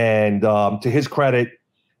 And to his credit,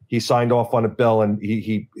 he signed off on a bill, and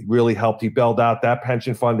he really helped. He bailed out that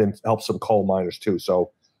pension fund and helped some coal miners too.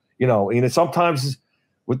 So, sometimes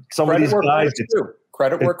with some of these guys,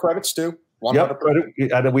 credit where credit's due. Yep,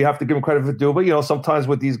 and we have to give them credit for due. But sometimes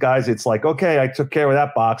with these guys, it's like, okay, I took care of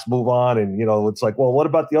that box, move on, and it's like, well, what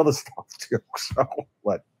about the other stuff too? So,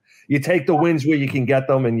 but you take the wins where you can get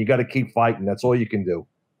them, and you got to keep fighting. That's all you can do.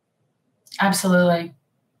 Absolutely.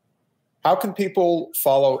 How can people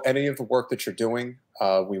follow any of the work that you're doing?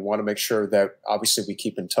 We want to make sure that obviously we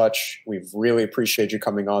keep in touch. We really appreciate you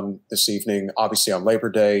coming on this evening, obviously on Labor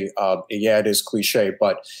Day. Yeah, it is cliche,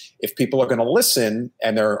 but if people are going to listen,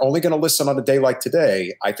 and they're only going to listen on a day like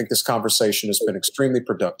today, I think this conversation has been extremely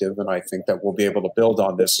productive. And I think that we'll be able to build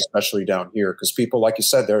on this, especially down here, because people, like you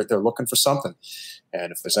said, they're looking for something.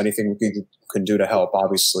 And if there's anything we can do to help,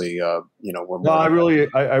 obviously, we're more. No, I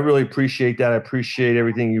really appreciate that. I appreciate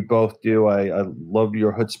everything you both do. I love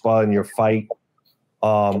your chutzpah and your fight.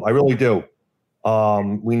 I really do.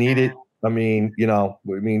 We need it. I mean,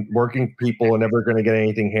 working people are never going to get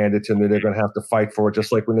anything handed to them. They're going to have to fight for it,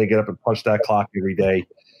 just like when they get up and punch that clock every day.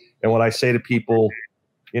 And what I say to people,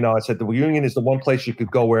 I said the union is the one place you could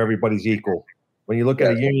go where everybody's equal. When you look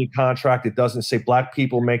at a union contract, it doesn't say black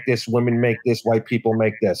people make this, women make this, white people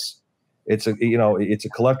make this. It's a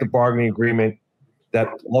collective bargaining agreement that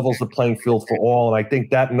levels the playing field for all. And I think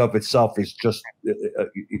that in of itself is just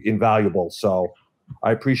invaluable. So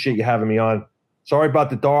I appreciate you having me on. Sorry about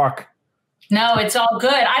the dark. No, it's all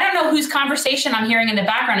good. I don't know whose conversation I'm hearing in the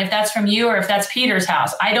background, if that's from you or if that's Peter's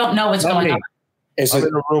house. I don't know what's going on. I'm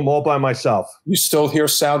in a room all by myself. You still hear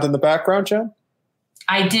sound in the background, Jen?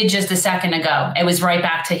 I did just a second ago. It was right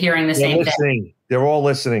back to hearing the same thing. They're all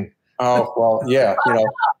listening. Oh, well, yeah.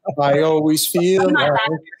 I always feel like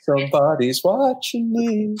somebody's watching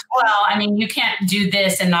me. Well, I mean, you can't do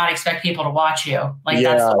this and not expect people to watch you. Like,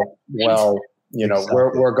 yeah, that's well, exactly.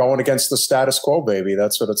 we're going against the status quo, baby.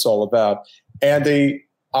 That's what it's all about. Andy,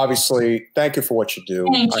 obviously, thank you for what you do.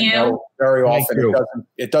 Thank you. I know very often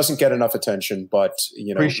it doesn't get enough attention, but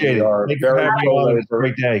appreciate it. Thank you for having me on. It's a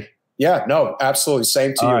great day. Yeah, no, absolutely.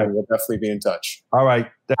 Same to you. Right. And we'll definitely be in touch. All right.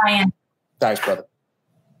 Thanks, brother.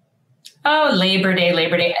 Oh, Labor Day.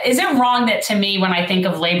 Is it wrong that to me, when I think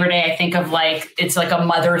of Labor Day, I think of it's like a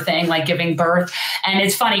mother thing, like giving birth? And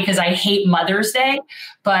it's funny because I hate Mother's Day,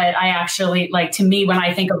 but I actually, to me, when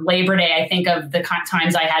I think of Labor Day, I think of the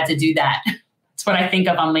times I had to do that. That's what I think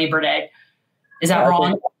of on Labor Day. Is that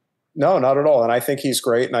wrong? No, not at all. And I think he's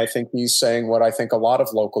great. And I think he's saying what I think a lot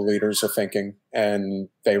of local leaders are thinking. And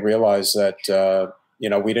they realize that,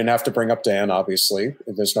 we didn't have to bring up Dan, obviously.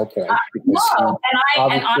 There's no point. No,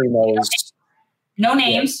 knows. No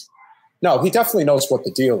names. Yeah. No, he definitely knows what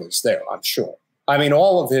the deal is there, I'm sure. I mean,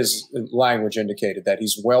 all of his language indicated that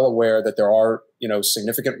he's well aware that there are,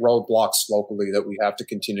 significant roadblocks locally that we have to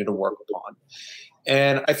continue to work upon.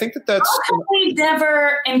 And I think that's. How come we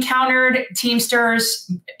never encountered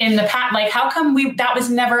Teamsters in the past? How come that was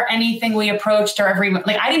never anything we approached or everyone?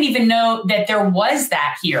 I didn't even know that there was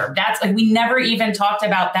that here. That's we never even talked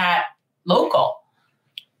about that local.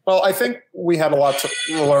 Well, I think we had a lot to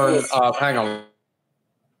learn. Hang on.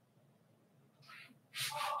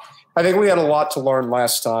 I think we had a lot to learn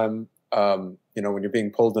last time. When you're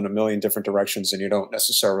being pulled in a million different directions and you don't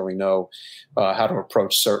necessarily know how to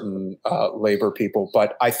approach certain labor people.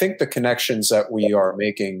 But I think the connections that we are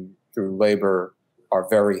making through labor are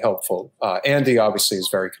very helpful. Andy obviously is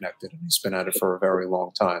very connected, and he's been at it for a very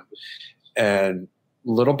long time. And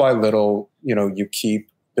little by little, you keep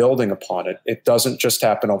building upon it. It doesn't just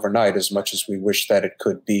happen overnight, as much as we wish that it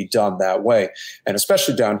could be done that way. And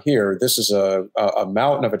especially down here, this is a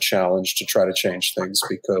mountain of a challenge to try to change things,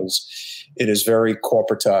 because it is very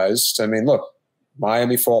corporatized. I mean, look,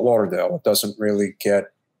 Miami, Fort Lauderdale, it doesn't really get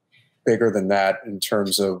bigger than that in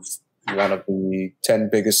terms of one of the 10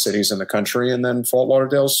 biggest cities in the country. And then Fort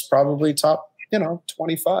Lauderdale's probably top,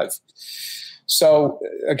 25. So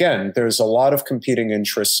again, there's a lot of competing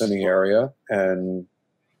interests in the area, and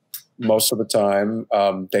most of the time,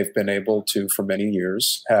 they've been able to, for many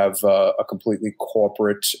years, have a completely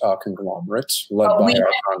corporate conglomerate led by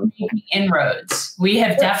our inroads. We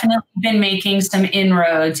have definitely been making some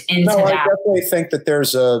inroads into that. I definitely think that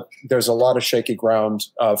there's a lot of shaky ground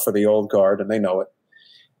for the old guard, and they know it.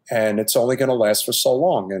 And it's only going to last for so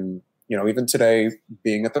long. And even today,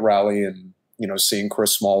 being at the rally and seeing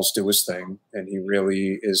Chris Smalls do his thing, and he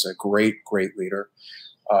really is a great, great leader.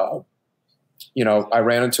 I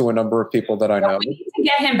ran into a number of people that I know. We need to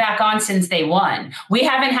get him back on since they won. We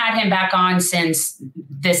haven't had him back on since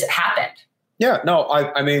this happened. Yeah, no,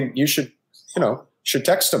 I mean, you should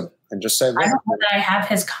text him and just say, I don't know that I have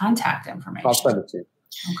his contact information. I'll send it to you.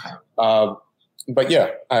 Okay. But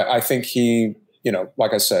yeah, I think he,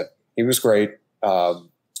 like I said, he was great.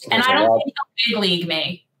 And I don't think he'll big league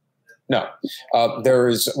me. No,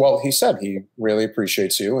 he said he really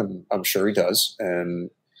appreciates you, and I'm sure he does. And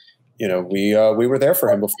we were there for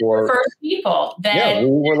him before. First people. We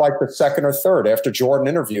were like the second or third. After Jordan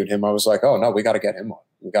interviewed him, I was like, oh, no, we got to get him on.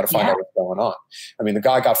 We got to find out what's going on. I mean, the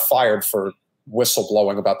guy got fired for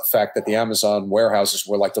whistleblowing about the fact that the Amazon warehouses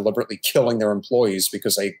were like deliberately killing their employees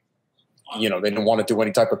because they didn't want to do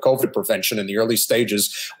any type of COVID prevention in the early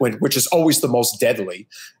stages, which is always the most deadly,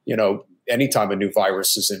 anytime a new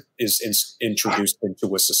virus is introduced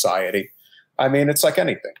into a society. I mean, it's like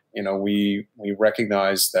anything, we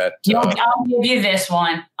recognize that. I'll give you this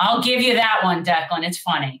one. I'll give you that one, Declan. It's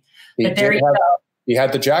funny. But there you go. He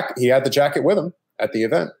had the jacket with him at the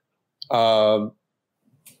event. And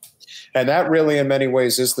that really, in many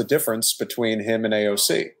ways, is the difference between him and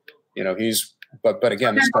AOC. But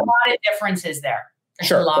again, there's a lot of differences there.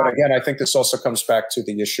 Sure. But again, I think this also comes back to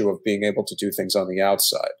the issue of being able to do things on the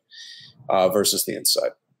outside versus the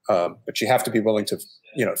inside. But you have to be willing to,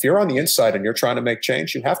 if you're on the inside and you're trying to make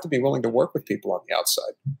change, you have to be willing to work with people on the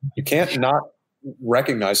outside. You can't not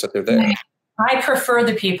recognize that they're there. I prefer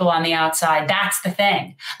the people on the outside. That's the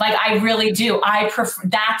thing. Like, I really do.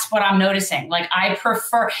 That's what I'm noticing. Like, I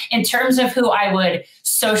prefer, in terms of who I would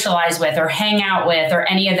socialize with or hang out with or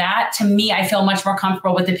any of that, to me, I feel much more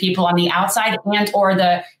comfortable with the people on the outside and or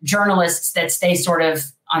the journalists that stay sort of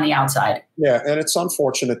on the outside. Yeah. And it's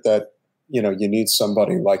unfortunate that, you need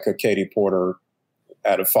somebody like a Katie Porter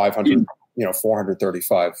out of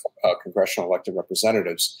 435 congressional elected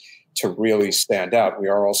representatives to really stand out. We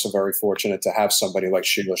are also very fortunate to have somebody like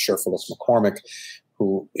Sheila Sherfulis McCormick,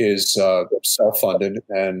 who is self-funded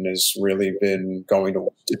and has really been going to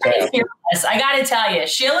pretty fearless. I got to tell you,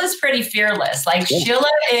 Sheila's pretty fearless. Like, yeah. Sheila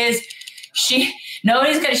is,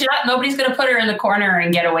 nobody's gonna put her in the corner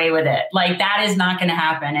and get away with it. Like, that is not going to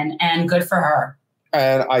happen, and good for her.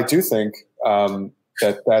 And I do think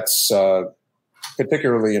that's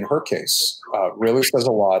particularly in her case, really says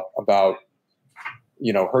a lot about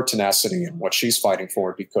her tenacity and what she's fighting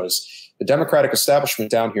for, because the Democratic establishment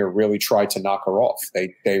down here really tried to knock her off.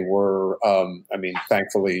 They were,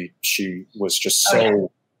 thankfully she was just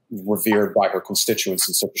so revered by her constituents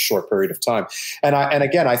in such a short period of time. And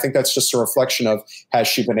again, I think that's just a reflection of, has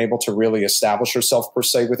she been able to really establish herself per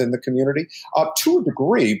se within the community? To a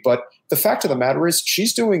degree, but the fact of the matter is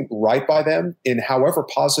she's doing right by them in however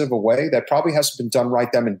positive a way that probably hasn't been done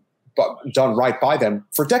right by them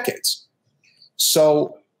for decades.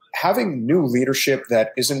 So having new leadership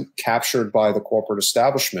that isn't captured by the corporate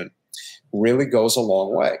establishment really goes a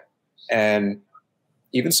long way. And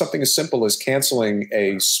even something as simple as canceling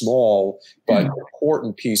a small but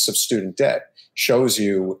important piece of student debt shows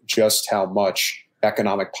you just how much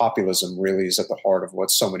economic populism really is at the heart of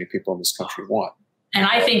what so many people in this country want. And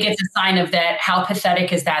I think it's a sign of that. How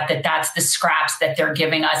pathetic is that's the scraps that they're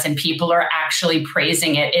giving us and people are actually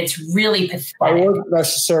praising it. It's really pathetic. I wouldn't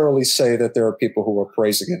necessarily say that there are people who are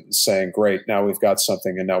praising it and saying, great, now we've got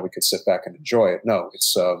something and now we can sit back and enjoy it. No,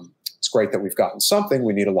 it's great that we've gotten something.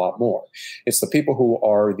 We need a lot more. It's the people who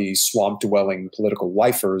are the swamp-dwelling political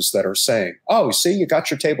lifers that are saying, oh, see, you got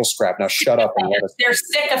your table scrap. Now shut up and let us. They're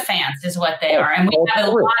sycophants is what they are. And we have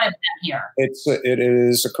a lot of them here. It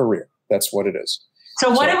is a career. That's what it is. So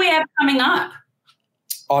what do we have coming up?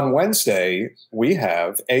 on Wednesday, we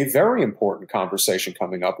have a very important conversation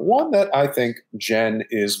coming up, one that I think Jen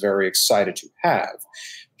is very excited to have.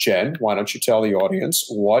 Jen, why don't you tell the audience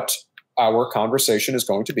what our conversation is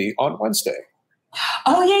going to be on Wednesday?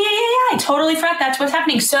 Oh, yeah. I totally forgot that's what's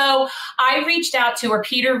happening. So I reached out to, or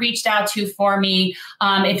Peter reached out to for me.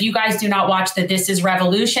 If you guys do not watch the This Is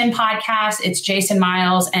Revolution podcast, it's Jason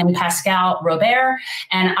Miles and Pascal Robert.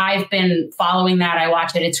 And I've been following that. I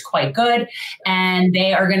watch it. It's quite good. And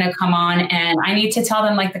they are going to come on, and I need to tell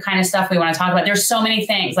them like the kind of stuff we want to talk about. There's so many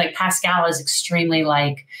things. Like Pascal is extremely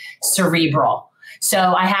like cerebral.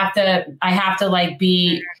 So I have to like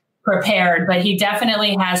be prepared, but he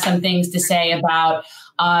definitely has some things to say about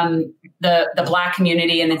the Black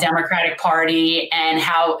community and the Democratic Party, and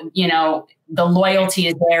how, you know, the loyalty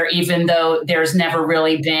is there, even though there's never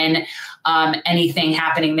really been anything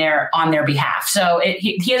happening there on their behalf. So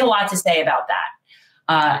he has a lot to say about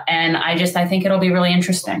that. And I think it'll be really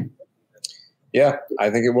interesting. Yeah, I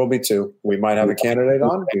think it will be too. We might have a candidate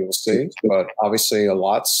on. We will see. But obviously,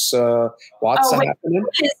 lots happening. Who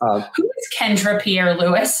is Kendra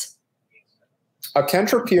Pierre-Louis?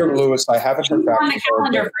 Kendra Pierre-Louis, I haven't heard back on the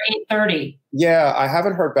calendar for 8:30. Yeah, I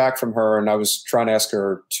haven't heard back from her, and I was trying to ask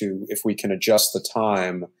her if we can adjust the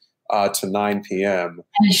time to 9 p.m.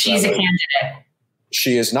 And she's a candidate.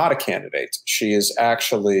 She is not a candidate. She is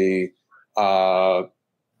actually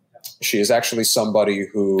somebody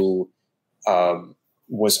who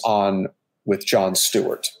was on with Jon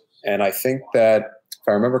Stewart, and I think that if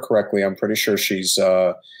I remember correctly, I'm pretty sure she's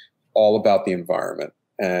all about the environment.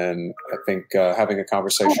 And I think having a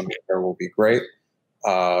conversation with her will be great.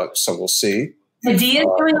 So we'll see. Medea's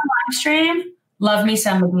doing a live stream. Love me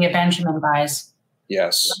some Medea Benjamin, guys.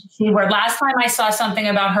 Yes. Last time I saw something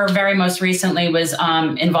about her very most recently was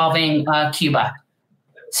involving Cuba.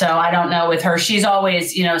 So I don't know with her. She's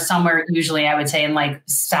always, you know, somewhere usually I would say in like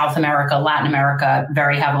South America, Latin America,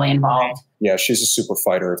 very heavily involved. Yeah, she's a super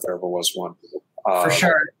fighter if there ever was one. For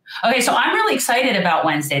sure. Okay, so I'm really excited about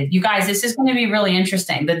Wednesday. You guys, this is going to be really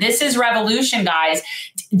interesting. The This Is Revolution guys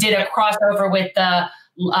did a crossover with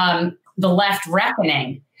the Left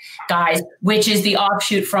Reckoning guys, which is the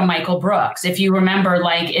offshoot from Michael Brooks. If you remember,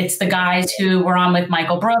 like, it's the guys who were on with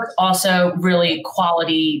Michael Brooks, also really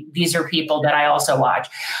quality. These are people that I also watch.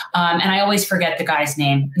 And I always forget the guy's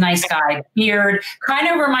name. Nice guy, beard, kind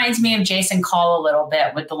of reminds me of Jason Call a little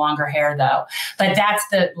bit with the longer hair though. But that's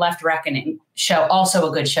the Left Reckoning show. Also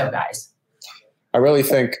a good show, guys. I really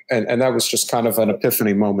think, and that was just kind of an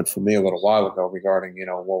epiphany moment for me a little while ago regarding, you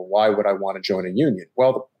know, well, why would I want to join a union?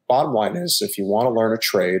 Well, the bottom line is, if you want to learn a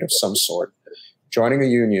trade of some sort, joining a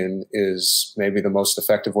union is maybe the most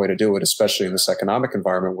effective way to do it, especially in this economic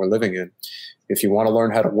environment we're living in. If you want to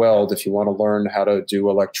learn how to weld, if you want to learn how to be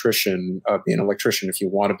an electrician, if you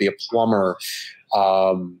want to be a plumber,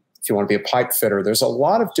 if you want to be a pipe fitter, there's a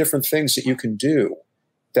lot of different things that you can do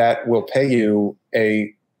that will pay you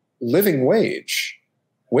a living wage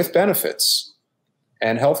with benefits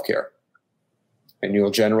and healthcare. And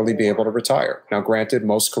you'll generally be able to retire. Now, granted,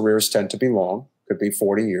 most careers tend to be long, could be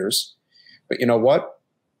 40 years. But you know what?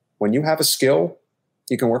 When you have a skill,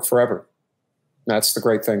 you can work forever. That's the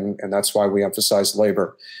great thing, and that's why we emphasize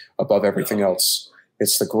labor above everything else.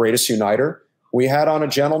 It's the greatest uniter. We had on a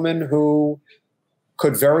gentleman who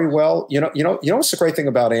could very well, you know what's the great thing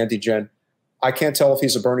about Andy, Jen? I can't tell if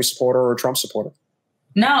he's a Bernie supporter or a Trump supporter.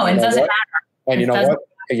 No, it doesn't matter. And you know what?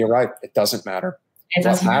 You're right. It doesn't matter.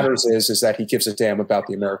 What matters is that he gives a damn about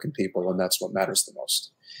the American people, and that's what matters the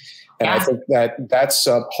most. And I think that's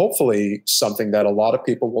hopefully something that a lot of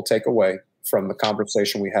people will take away from the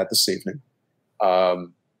conversation we had this evening.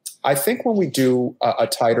 I think when we do a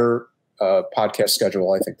tighter podcast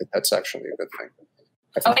schedule, I think that's actually a good thing.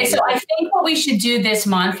 Okay, so I think what we should do this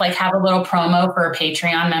month, like have a little promo for a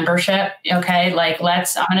Patreon membership. Okay, like I'm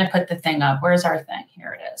going to put the thing up. Where's our thing?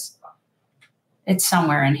 Here it is. It's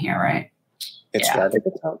somewhere in here, right? It's right at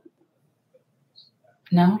the top.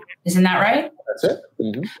 No? Isn't that right? That's it.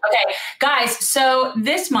 Mm-hmm. Okay, guys. So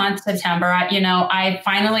this month, September, I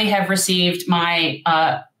finally have received my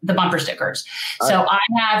the bumper stickers. So I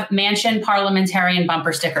have Mansion Parliamentarian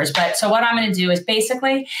bumper stickers. But so what I'm going to do is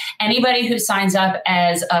basically anybody who signs up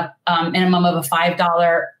as a minimum of a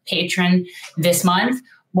 $5 patron this month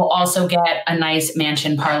will also get a nice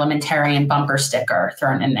Mansion Parliamentarian bumper sticker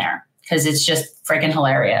thrown in there because it's just freaking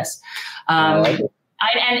hilarious. And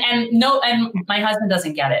my husband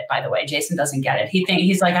doesn't get it, by the way. Jason doesn't get it.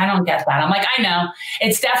 He's like, I don't get that. I'm like, I know.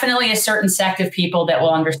 It's definitely a certain sect of people that will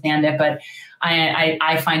understand it, but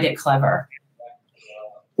I find it clever.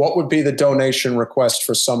 What would be the donation request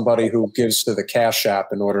for somebody who gives to the Cash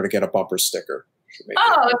App in order to get a bumper sticker?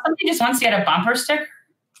 Oh, if somebody just wants to get a bumper sticker?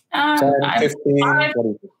 10, 15?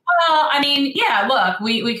 Well, I mean, yeah, look,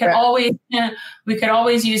 we could always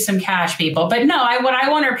use some cash, people. But no, what I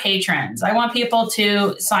want are patrons. I want people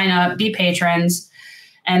to sign up, be patrons.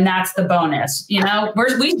 And that's the bonus. You know,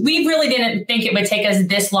 we really didn't think it would take us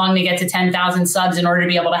this long to get to 10,000 subs in order to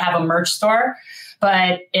be able to have a merch store.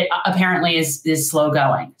 But it apparently is slow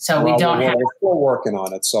going. So we're still working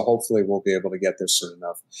on it. So hopefully we'll be able to get there soon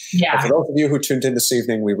enough. Yeah. And for those of you who tuned in this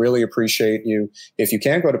evening, we really appreciate you. If you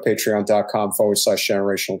can go to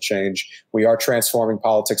patreon.com/generational change. We are transforming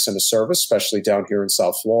politics into service, especially down here in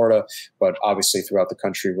South Florida. But obviously throughout the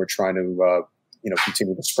country, we're trying to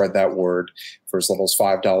continue to spread that word. For as little as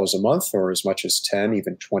 $5 a month or as much as $10,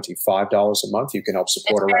 even $25 a month, you can help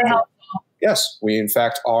support around. Yes, we in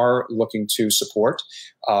fact are looking to support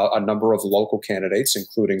a number of local candidates,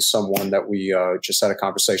 including someone that we just had a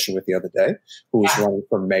conversation with the other day, who is running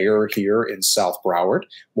for mayor here in South Broward.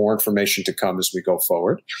 More information to come as we go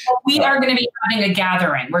forward. We are going to be having a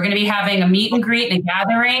gathering. We're going to be having a meet and greet and a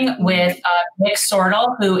gathering with Nick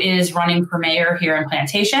Sortel, who is running for mayor here in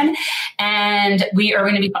Plantation. And we are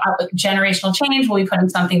going to be Generational Change. We'll be putting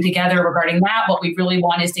something together regarding that. What we really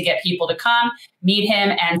want is to get people to come, meet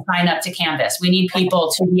him, and sign up to canvass. We need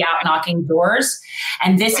people to be out knocking doors.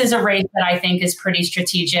 And this is a race that I think is pretty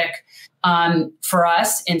strategic for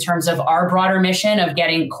us in terms of our broader mission of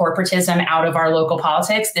getting corporatism out of our local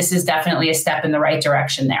politics. This is definitely a step in the right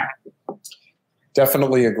direction there.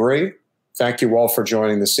 Definitely agree. Thank you all for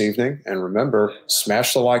joining this evening. And remember,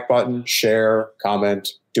 smash the like button, share, comment,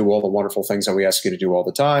 do all the wonderful things that we ask you to do all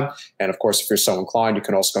the time. And of course, if you're so inclined, you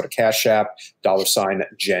can also go to Cash App,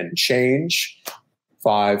 $GenChange,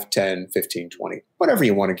 5, 10, 15, 20, whatever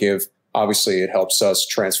you want to give. Obviously, it helps us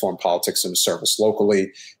transform politics into service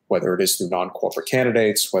locally, whether it is through non-corporate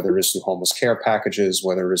candidates, whether it is through homeless care packages,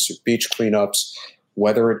 whether it is through beach cleanups,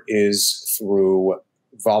 whether it is through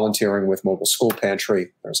volunteering with Mobile School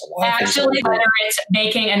Pantry. There's a lot of things. Actually, whether it's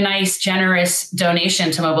making a nice, generous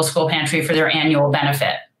donation to Mobile School Pantry for their annual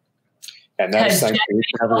benefit. And that's thanks to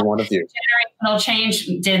every one of you. Generational Change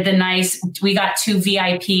did the nice, we got 2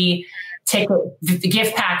 VIP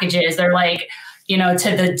gift packages. They're like,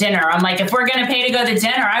 to the dinner. I'm like, if we're going to pay to go to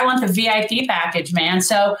dinner, I want the VIP package, man.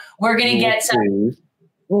 So we're going to get some.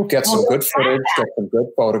 We'll get some good footage, get some good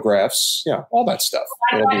photographs. Yeah, all that stuff.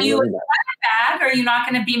 I want you really bag. Are you not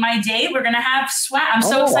going to be my date? We're going to have swag. I'm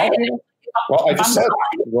so excited. Well, I just said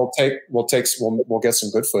we'll get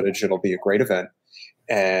some good footage. It'll be a great event.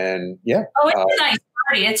 And yeah. Oh, it's a nice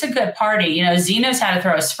party. It's a good party. Z knows how to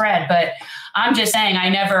throw a spread, but I'm just saying I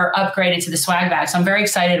never upgraded to the swag bag. So I'm very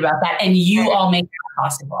excited about that. And you all make that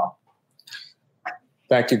possible.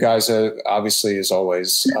 Thank you guys. Obviously, as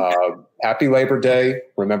always, happy Labor Day.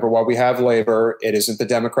 Remember why we have labor. It isn't the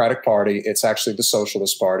Democratic Party. It's actually the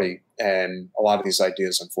Socialist Party. And a lot of these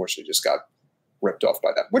ideas, unfortunately, just got ripped off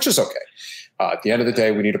by them, which is okay. At the end of the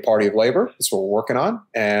day, we need a party of labor. That's what we're working on.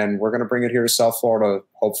 And we're going to bring it here to South Florida,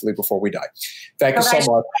 hopefully before we die. Thank you so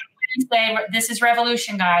much. This is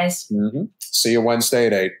revolution, guys. Mm-hmm. See you Wednesday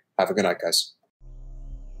at 8. Have a good night, guys.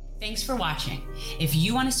 Thanks for watching. If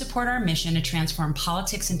you want to support our mission to transform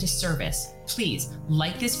politics into service, please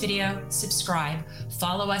like this video, subscribe,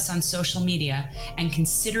 follow us on social media, and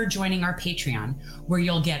consider joining our Patreon, where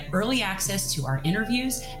you'll get early access to our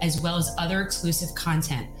interviews as well as other exclusive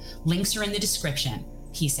content. Links are in the description.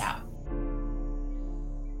 Peace out.